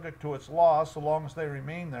are subject to its laws so long as they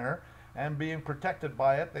remain there, and being protected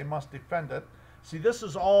by it, they must defend it. See, this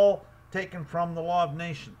is all taken from the Law of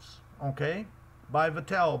Nations, okay? By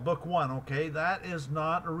Vattel, Book 1, okay? That is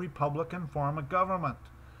not a Republican form of government.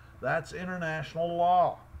 That's international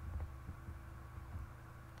law.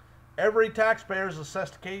 Every taxpayer is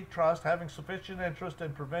assessed to a trust having sufficient interest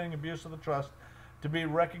in preventing abuse of the trust to be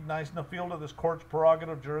recognized in the field of this court's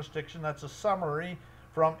prerogative jurisdiction. That's a summary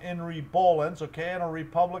from Henry Boland's, okay? And a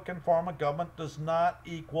Republican form of government does not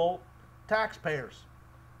equal taxpayers.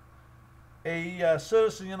 A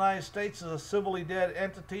citizen of the United States is a civilly dead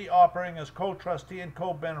entity operating as co-trustee and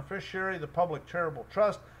co-beneficiary of the Public Charitable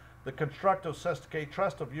Trust, the Constructive Cestacate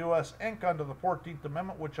Trust of U.S. Inc. under the 14th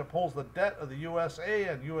Amendment, which upholds the debt of the USA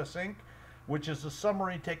and U.S. Inc., which is a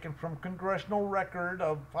summary taken from Congressional Record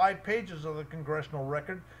of 5 pages of the Congressional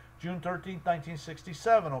Record, June 13,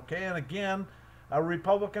 1967, okay? And again, a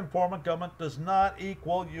Republican form of government does not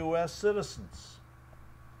equal U.S. citizens.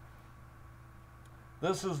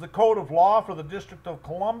 This is the Code of Law for the District of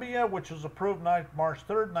Columbia, which was approved March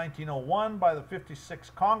 3, 1901 by the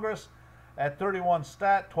 56th Congress at 31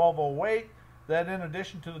 Stat 1208, that in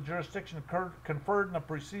addition to the jurisdiction conferred in the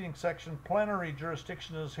preceding section, plenary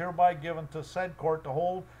jurisdiction is hereby given to said court to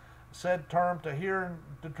hold said term, to hear and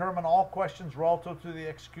determine all questions relative to the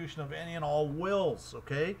execution of any and all wills,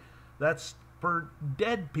 okay? That's for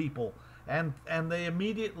dead people. And they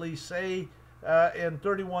immediately say in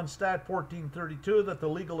 31 Stat 1432 that the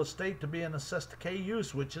legal estate to be an necessitate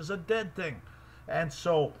use, which is a dead thing. And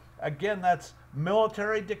so, again, that's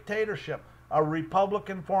military dictatorship. A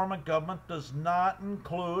Republican form of government does not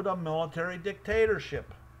include a military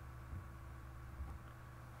dictatorship.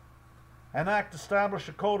 An act established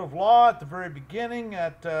a code of law at the very beginning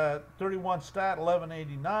at 31 Stat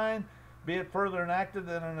 1189. Be it further enacted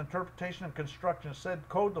that in interpretation and construction of said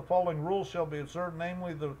code, the following rules shall be observed,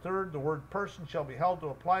 namely the third, the word person shall be held to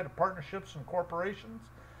apply to partnerships and corporations,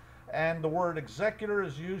 and the word executor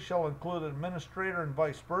is used shall include administrator and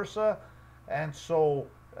vice versa. And so,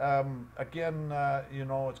 again, you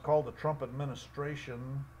know, it's called the Trump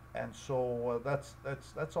administration, and so that's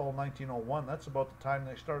all 1901. That's about the time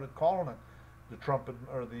they started calling it the Trump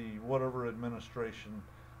or the whatever administration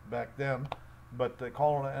back then. But they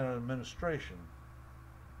call it an administration.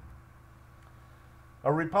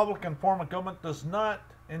 A Republican form of government does not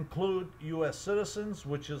include U.S. citizens,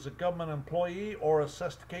 which is a government employee or a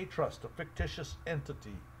cestacate trust, a fictitious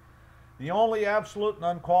entity. The only absolute and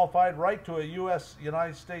unqualified right to a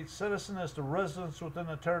United States citizen is to residence within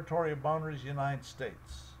the territorial boundaries of the United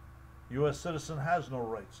States. U.S. citizen has no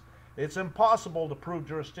rights. It's impossible to prove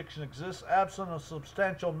jurisdiction exists absent a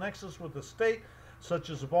substantial nexus with the state, such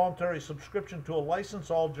as a voluntary subscription to a license.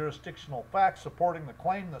 All jurisdictional facts supporting the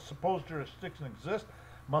claim that supposed jurisdiction exists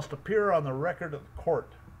must appear on the record of the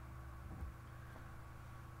court.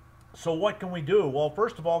 So what can we do? Well,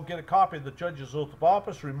 first of all, get a copy of the judge's oath of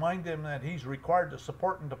office. Remind him that he's required to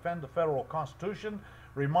support and defend the federal Constitution.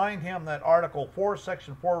 Remind him that Article 4,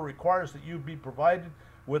 Section 4 requires that you be provided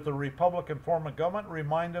with a Republican form of government.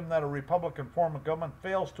 Remind him that a Republican form of government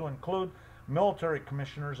fails to include military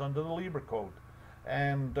commissioners under the Lieber Code.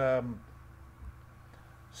 And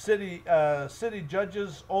city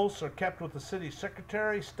judges' oaths are kept with the city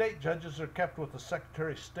secretary. State judges are kept with the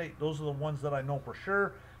Secretary of State. Those are the ones that I know for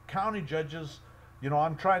sure. County judges, you know,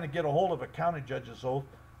 I'm trying to get a hold of a county judge's oath,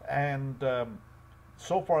 and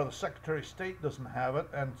so far the Secretary of State doesn't have it,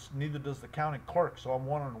 and neither does the county clerk, so I'm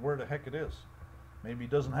wondering where the heck it is. Maybe he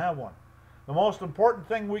doesn't have one. The most important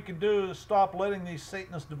thing we can do is stop letting these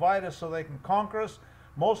Satanists divide us so they can conquer us.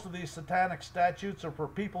 Most of these satanic statutes are for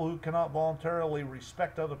people who cannot voluntarily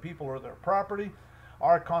respect other people or their property.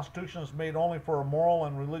 Our Constitution is made only for a moral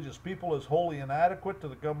and religious people, is wholly inadequate to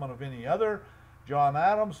the government of any other. John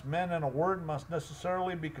Adams, men in a word must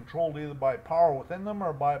necessarily be controlled either by power within them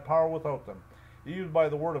or by power without them, either by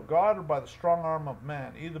the word of God or by the strong arm of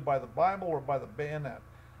man, either by the Bible or by the bayonet.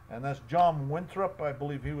 And that's John Winthrop. I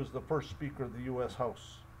believe he was the first Speaker of the U.S.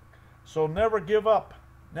 House. So never give up.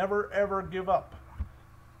 Never, ever give up.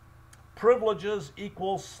 Privileges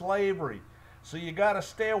equal slavery. So you got to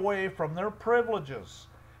stay away from their privileges.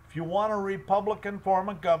 If you want a Republican form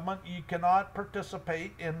of government, you cannot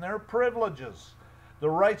participate in their privileges. The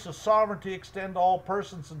rights of sovereignty extend to all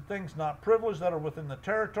persons and things not privileged that are within the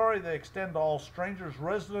territory. They extend to all strangers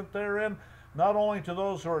resident therein, not only to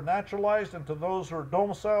those who are naturalized and to those who are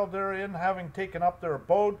domiciled therein, having taken up their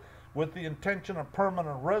abode with the intention of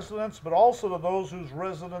permanent residence, but also to those whose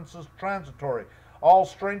residence is transitory. All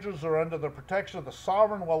strangers are under the protection of the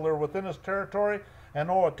sovereign while they're within his territory, and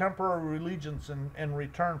owe a temporary allegiance in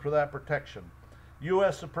return for that protection.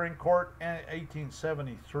 U.S. Supreme Court,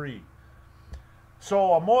 1873.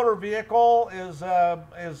 So a motor vehicle is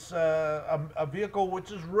a vehicle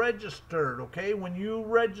which is registered, okay? When you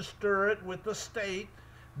register it with the state,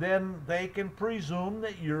 then they can presume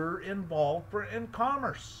that you're involved in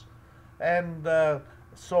commerce. And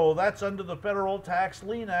so that's under the Federal Tax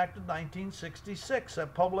Lien Act of 1966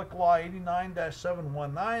 at Public Law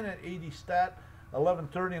 89-719 at 80 Stat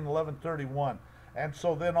 1130 and 1131. And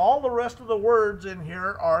so then all the rest of the words in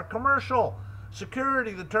here are commercial.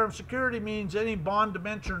 Security, the term security means any bond,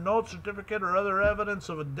 debenture, note, certificate, or other evidence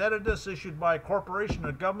of indebtedness issued by a corporation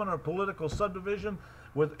or government or political subdivision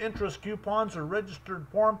with interest coupons or registered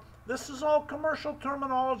form. This is all commercial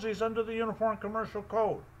terminologies under the Uniform Commercial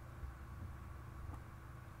Code.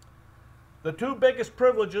 The two biggest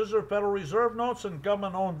privileges are Federal Reserve notes and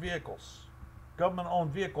government-owned vehicles,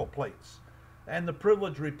 government-owned vehicle plates. And the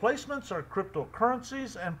privilege replacements are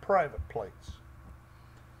cryptocurrencies and private plates.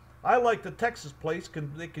 I like the Texas plates.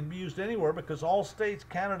 They can be used anywhere because all states,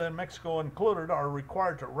 Canada and Mexico included, are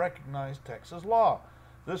required to recognize Texas law.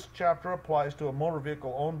 This chapter applies to a motor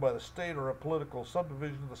vehicle owned by the state or a political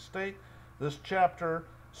subdivision of the state. This chapter,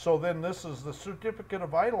 so then this is the Certificate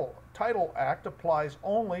of Title Act, applies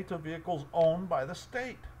only to vehicles owned by the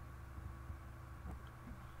state.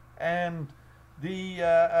 And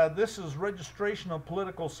this is registration of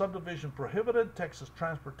political subdivision prohibited, Texas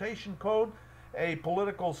Transportation Code. A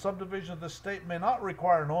political subdivision of the state may not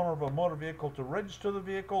require an owner of a motor vehicle to register the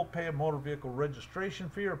vehicle, pay a motor vehicle registration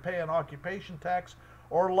fee, or pay an occupation tax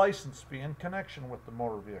or license fee in connection with the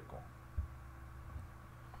motor vehicle.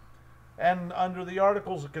 And under the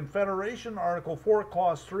Articles of Confederation, Article 4,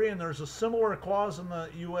 Clause 3, and there's a similar clause in the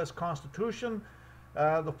U.S. Constitution,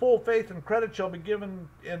 the full faith and credit shall be given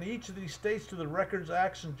in each of these states to the records,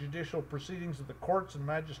 acts, and judicial proceedings of the courts and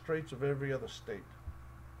magistrates of every other state.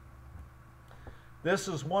 This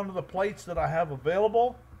is one of the plates that I have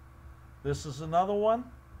available. This is another one.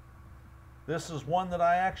 This is one that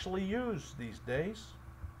I actually use these days.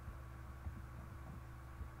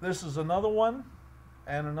 This is another one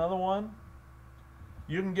and another one.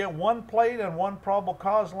 You can get one plate and one probable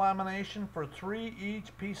cause lamination for 3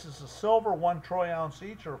 each, pieces of silver, 1 troy ounce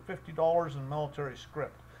each, or $50 in military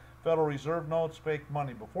script. Federal Reserve notes, fake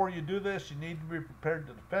money. Before you do this, you need to be prepared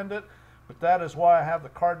to defend it. But that is why I have the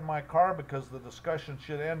card in my car, because the discussion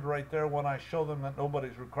should end right there when I show them that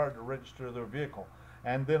nobody's required to register their vehicle.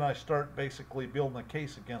 And then I start basically building a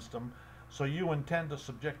case against them. So you intend to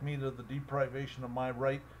subject me to the deprivation of my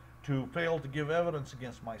right to fail to give evidence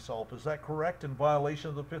against myself. Is that correct, in violation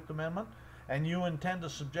of the Fifth Amendment? and you intend to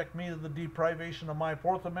subject me to the deprivation of my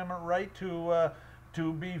Fourth Amendment right to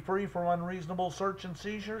be free from unreasonable search and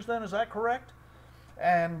seizures, then, is that correct?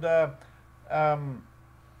 And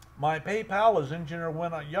my PayPal is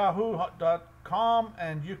engineerwin@yahoo.com,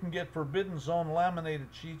 and you can get Forbidden Zone laminated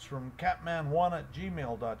sheets from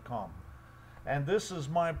catman1@gmail.com. And this is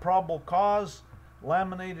my probable cause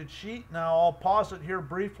laminated sheet. Now I'll pause it here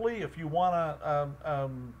briefly. If you want to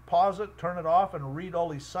pause it, turn it off, and read all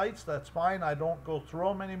these sites, that's fine. I don't go through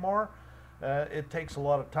them anymore. It takes a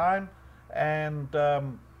lot of time. And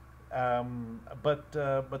but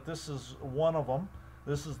this is one of them.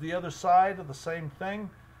 This is the other side of the same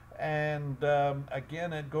thing, and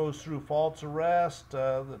again, it goes through false arrest,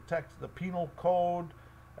 the penal code,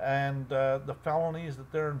 and the felonies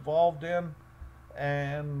that they're involved in.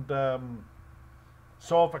 And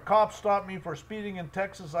so if a cop stopped me for speeding in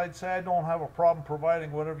Texas, I'd say I don't have a problem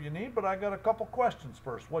providing whatever you need, but I got a couple questions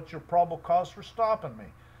first. What's your probable cause for stopping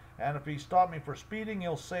me? And if he stopped me for speeding,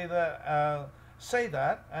 he'll say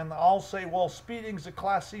that, and I'll say, well, speeding's a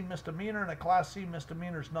Class C misdemeanor, and a Class C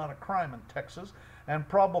misdemeanor is not a crime in Texas, and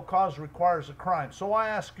probable cause requires a crime. So I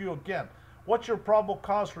ask you again, what's your probable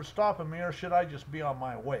cause for stopping me, or should I just be on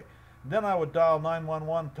my way? Then I would dial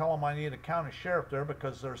 911 and tell them I need a county sheriff there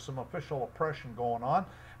because there's some official oppression going on.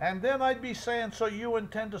 And then I'd be saying, so you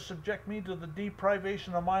intend to subject me to the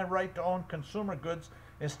deprivation of my right to own consumer goods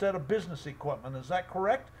instead of business equipment. Is that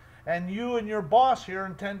correct? And you and your boss here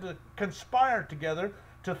intend to conspire together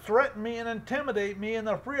to threaten me and intimidate me in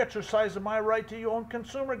the free exercise of my right to own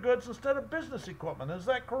consumer goods instead of business equipment. Is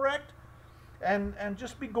that correct? And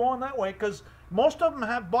just be going that way, because most of them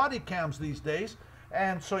have body cams these days,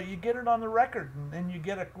 and so you get it on the record, and then you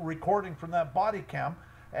get a recording from that body cam,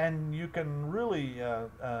 and you can really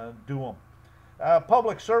do them.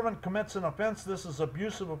 Public servant commits an offense. This is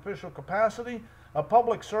abuse of official capacity. A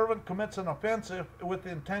public servant commits an offense if, with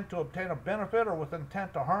the intent to obtain a benefit or with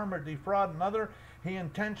intent to harm or defraud another, he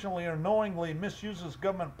intentionally or knowingly misuses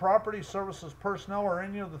government property, services, personnel, or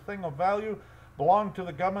any other thing of value belonging to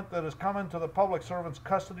the government that has come into the public servant's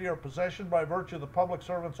custody or possession by virtue of the public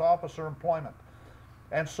servant's office or employment.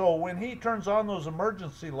 And so when he turns on those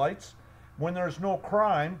emergency lights, when there's no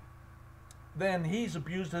crime, then he's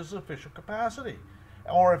abused his official capacity.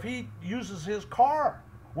 Or if he uses his car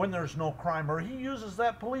when there's no crime, or he uses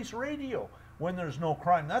that police radio when there's no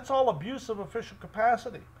crime, that's all abuse of official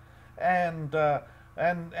capacity. And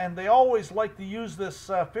they always like to use this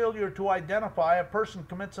failure to identify. A person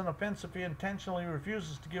commits an offense if he intentionally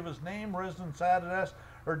refuses to give his name, residence, address,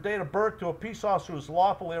 or date of birth to a peace officer who has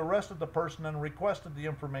lawfully arrested the person and requested the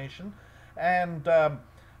information. And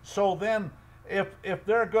so then if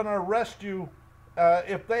they're going to arrest you,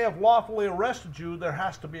 if they have lawfully arrested you, there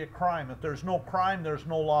has to be a crime. If there's no crime, there's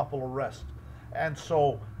no lawful arrest. And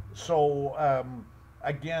so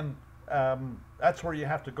again, that's where you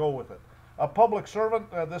have to go with it. A public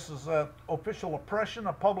servant, this is official oppression.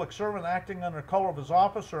 A public servant acting under color of his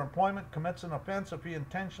office or employment commits an offense if he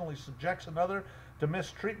intentionally subjects another to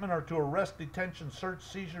mistreatment or to arrest, detention, search,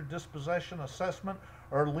 seizure, dispossession, assessment,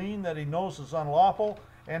 or lien that he knows is unlawful,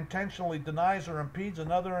 intentionally denies or impedes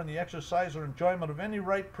another in the exercise or enjoyment of any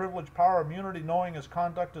right, privilege, power, immunity, knowing his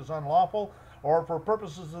conduct is unlawful, or for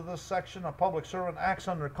purposes of this section, a public servant acts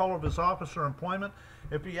under color of his office or employment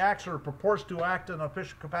if he acts or purports to act in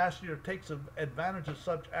official capacity or takes advantage of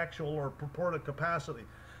such actual or purported capacity.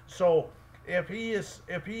 So if he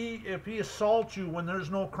assaults you when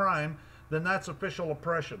there's no crime, then that's official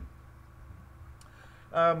oppression.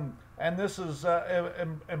 And this is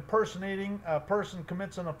impersonating. A person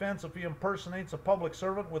commits an offense if he impersonates a public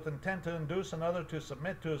servant with intent to induce another to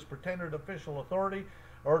submit to his pretended official authority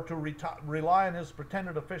or to rely on his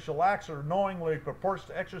pretended official acts, or knowingly purports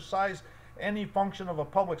to exercise any function of a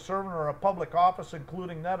public servant or a public office,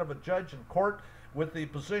 including that of a judge in court, with the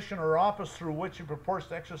position or office through which he purports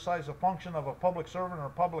to exercise a function of a public servant or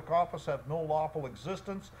a public office have no lawful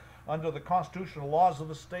existence under the constitutional laws of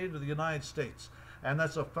the state of the United States. And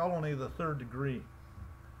that's a felony of the 3rd degree.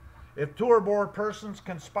 If two or more persons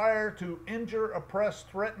conspire to injure, oppress,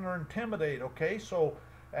 threaten, or intimidate, okay, so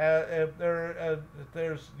if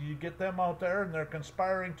you get them out there and they're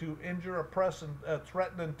conspiring to injure, oppress, and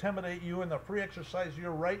threaten, intimidate you in the free exercise of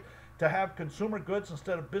your right to have consumer goods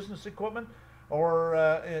instead of business equipment,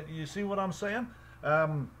 or you see what I'm saying?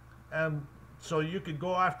 And so you could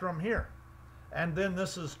go after them here. And then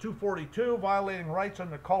this is 242, violating rights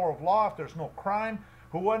under color of law if there's no crime.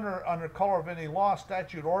 Who under color of any law,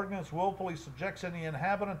 statute, ordinance willfully subjects any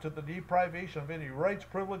inhabitant to the deprivation of any rights,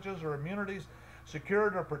 privileges, or immunities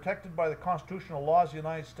secured or protected by the constitutional laws of the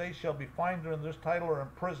United States shall be fined under this title or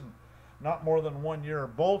imprisoned not more than 1 year or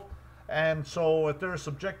both. And so if they're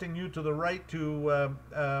subjecting you to the right to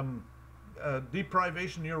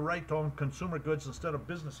deprivation of your right to own consumer goods instead of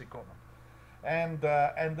business equipment. And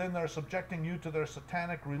then they're subjecting you to their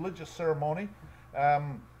satanic religious ceremony,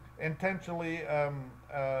 intentionally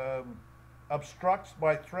obstructs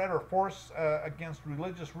by threat or force against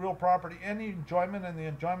religious real property any enjoyment and the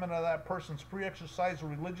enjoyment of that person's free exercise of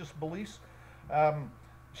religious beliefs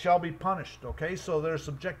shall be punished. Okay, so they're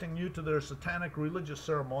subjecting you to their satanic religious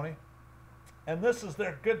ceremony, and this is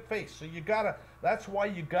their good faith. So you gotta, that's why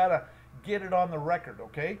you gotta get it on the record.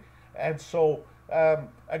 Okay, and so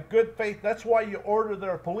a good faith, that's why you order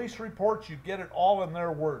their police reports, you get it all in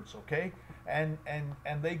their words. Okay, and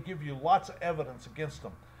they give you lots of evidence against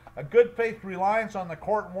them. A good faith reliance on the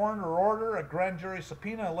court warrant or order, a grand jury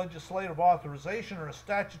subpoena, a legislative authorization, or a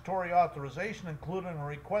statutory authorization, including a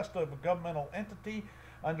request of a governmental entity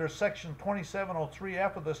under Section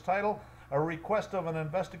 2703F of this title, a request of an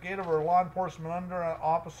investigative or law enforcement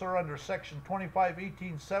officer under Section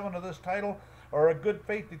 2518.7 of this title, or a good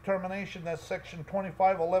faith determination that Section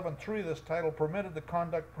 2511.3 of this title permitted the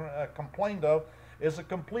conduct complained of, is a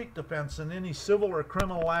complete defense in any civil or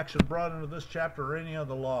criminal action brought into this chapter or any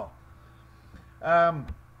other law.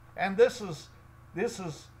 And this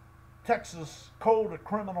is Texas Code of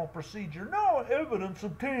Criminal Procedure. No evidence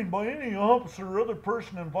obtained by any officer or other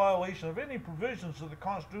person in violation of any provisions of the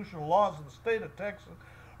constitutional laws of the state of Texas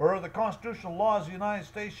or of the constitutional laws of the United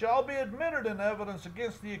States shall be admitted in evidence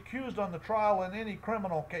against the accused on the trial in any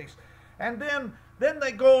criminal case. And then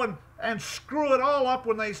they go and screw it all up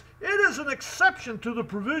when they say, it is an exception to the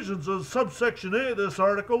provisions of subsection A of this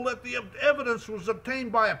article that the evidence was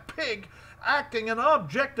obtained by a pig acting in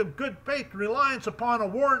objective good faith reliance upon a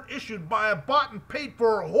warrant issued by a bought and paid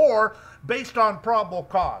for whore based on probable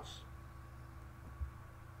cause.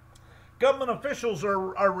 Government officials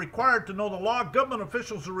are required to know the law. Government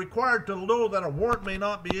officials are required to know that a warrant may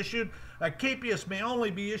not be issued. A capias may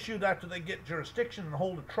only be issued after they get jurisdiction and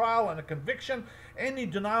hold a trial and a conviction. Any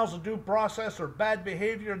denials of due process or bad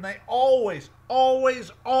behavior, and they always,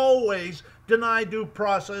 always, always deny due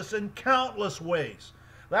process in countless ways.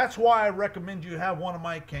 That's why I recommend you have one of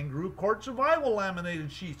my Kangaroo Court Survival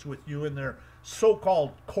laminated sheets with you in their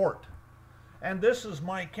so-called court. And this is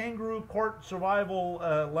my Kangaroo Court Survival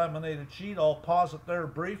laminated sheet. I'll pause it there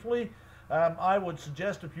briefly. I would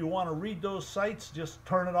suggest if you want to read those sites, just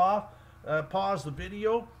turn it off, pause the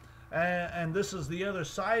video, and this is the other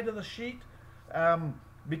side of the sheet,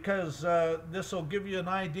 because this will give you an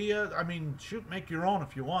idea. I mean, shoot, make your own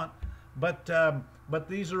if you want, but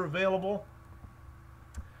these are available.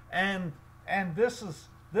 And this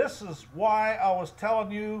is why I was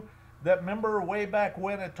telling you that, remember way back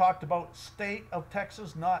when it talked about state of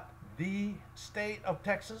Texas, not the state of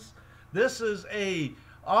Texas. This is a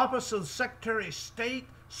Office of the Secretary of State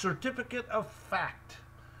certificate of fact.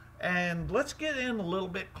 And let's get in a little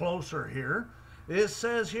bit closer here. It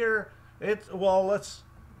says here,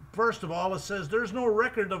 first of all, it says there's no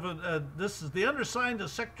record of this is the undersigned, the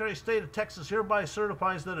Secretary of State of Texas hereby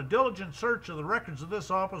certifies that a diligent search of the records of this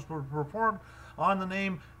office were performed on the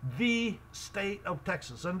name the state of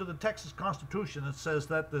Texas. Under the Texas Constitution, it says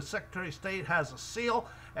that the Secretary of State has a seal,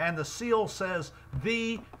 and the seal says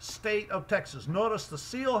the state of Texas. Notice the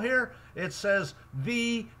seal here, it says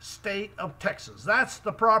the state of Texas. That's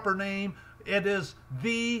the proper name. It is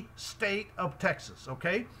the state of Texas,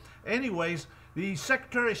 okay? Anyways, the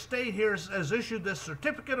Secretary of State here has issued this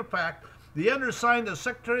certificate of fact. The undersigned, the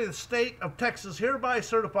Secretary of State of Texas, hereby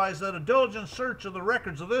certifies that a diligent search of the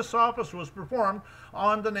records of this office was performed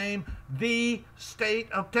on the name the state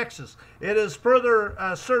of Texas. It is further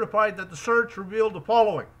certified that the search revealed the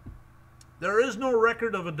following. There is no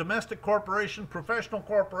record of a domestic corporation, professional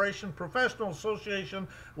association,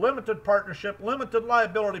 limited partnership, limited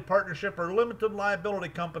liability partnership, or limited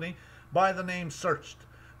liability company by the name searched.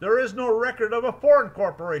 There is no record of a foreign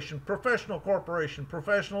corporation, professional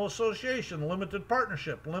association, limited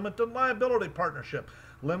partnership, limited liability partnership,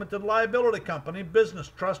 limited liability company,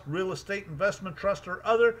 business trust, real estate investment trust, or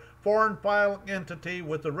other foreign filing entity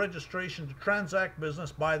with the registration to transact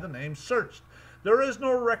business by the name searched. There is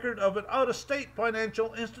no record of an out-of-state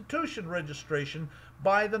financial institution registration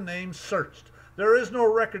by the name searched. There is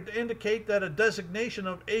no record to indicate that a designation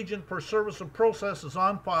of agent for service of process is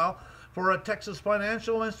on file for a Texas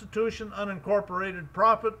financial institution, unincorporated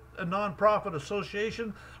a nonprofit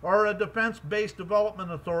association, or a defense-based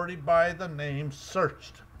development authority by the name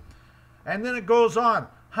searched. And then it goes on.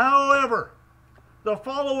 However, the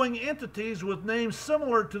following entities with names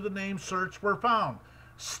similar to the name searched were found.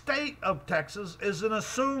 State of Texas is an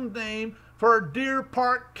assumed name for Deer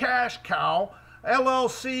Park Cash Cow,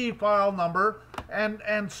 LLC file number, And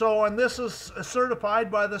this is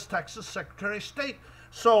certified by this Texas Secretary of State.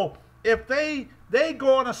 So if they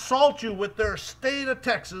go and assault you with their state of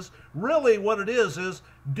Texas, really what it is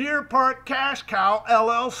Deer Park Cash Cow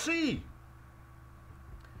LLC.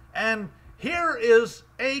 And here is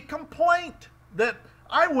a complaint that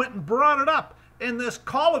I went and brought it up in this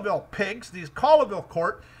Colleyville pigs, these Colleyville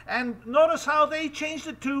court, and notice how they changed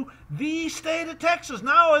it to the state of Texas.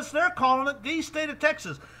 Now they're calling it the state of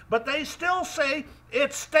Texas, but they still say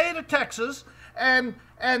it's state of Texas, and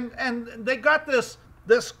they got this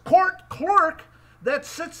court clerk that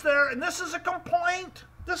sits there, and this is a complaint.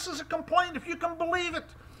 This is a complaint, if you can believe it.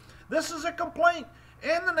 This is a complaint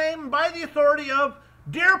in the name and by the authority of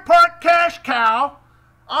Deer Park Cash Cow.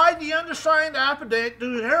 I, the undersigned affidavit,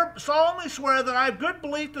 do solemnly swear that I have good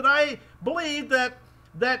belief that I believe that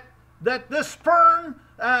this Fern,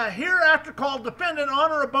 hereafter called defendant,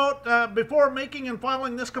 on or about before making and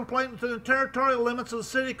filing this complaint within the territorial limits of the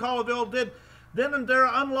city of Colleyville, did then and there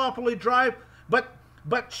unlawfully drive. But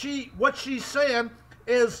what she's saying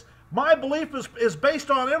is, my belief is based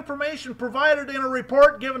on information provided in a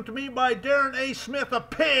report given to me by Darren A. Smith, a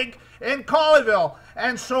pig in Colleyville.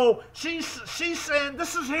 And so she's saying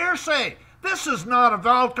this is hearsay. This is not a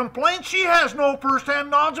valid complaint. She has no first-hand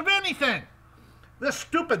knowledge of anything. This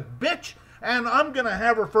stupid bitch, and I'm going to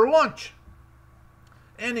have her for lunch.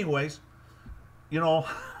 Anyways, you know,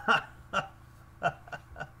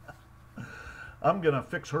 I'm going to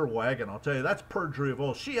fix her wagon. I'll tell you, that's perjury of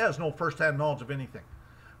oath. She has no first-hand knowledge of anything.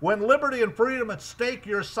 When liberty and freedom at stake,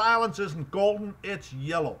 your silence isn't golden, it's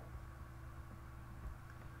yellow.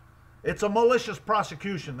 It's a malicious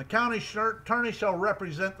prosecution. The county attorney shall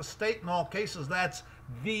represent the state in all cases. That's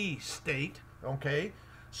the state, okay?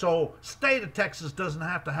 So, state of Texas doesn't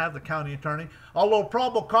have to have the county attorney. Although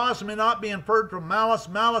probable cause may not be inferred from malice,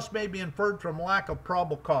 malice may be inferred from lack of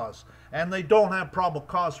probable cause. And they don't have probable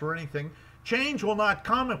cause for anything. Change will not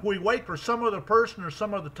come if we wait for some other person or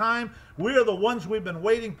some other time. We are the ones we've been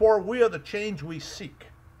waiting for. We are the change we seek.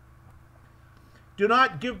 Do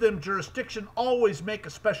not give them jurisdiction. Always make a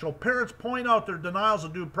special appearance. Point out their denials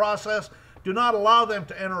of due process. Do not allow them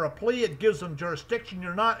to enter a plea. It gives them jurisdiction.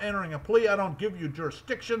 You're not entering a plea. I don't give you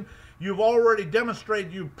jurisdiction. You've already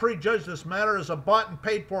demonstrated you prejudged this matter as a bought and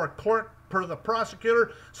paid for a clerk per the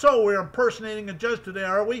prosecutor. So we're impersonating a judge today,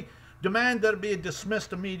 are we? Demand that it be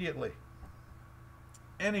dismissed immediately.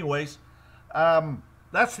 Anyways,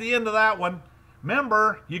 that's the end of that one.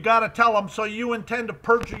 Remember, you got to tell them, so you intend to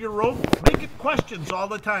perjure your oath. Make it questions all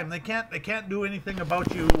the time. They can't do anything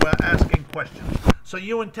about you asking questions. So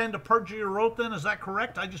you intend to perjure your oath then, is that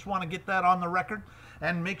correct? I just want to get that on the record.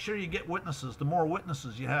 And make sure you get witnesses. The more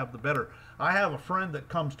witnesses you have, the better. I have a friend that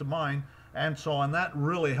comes to mind, and that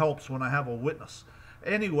really helps when I have a witness.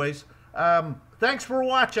 Anyways, thanks for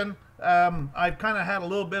watching. I've kind of had a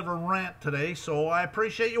little bit of a rant today, so I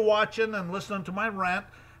appreciate you watching and listening to my rant,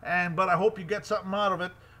 but I hope you get something out of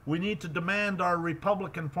it. We need to demand our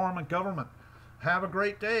Republican form of government. Have a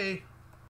great day.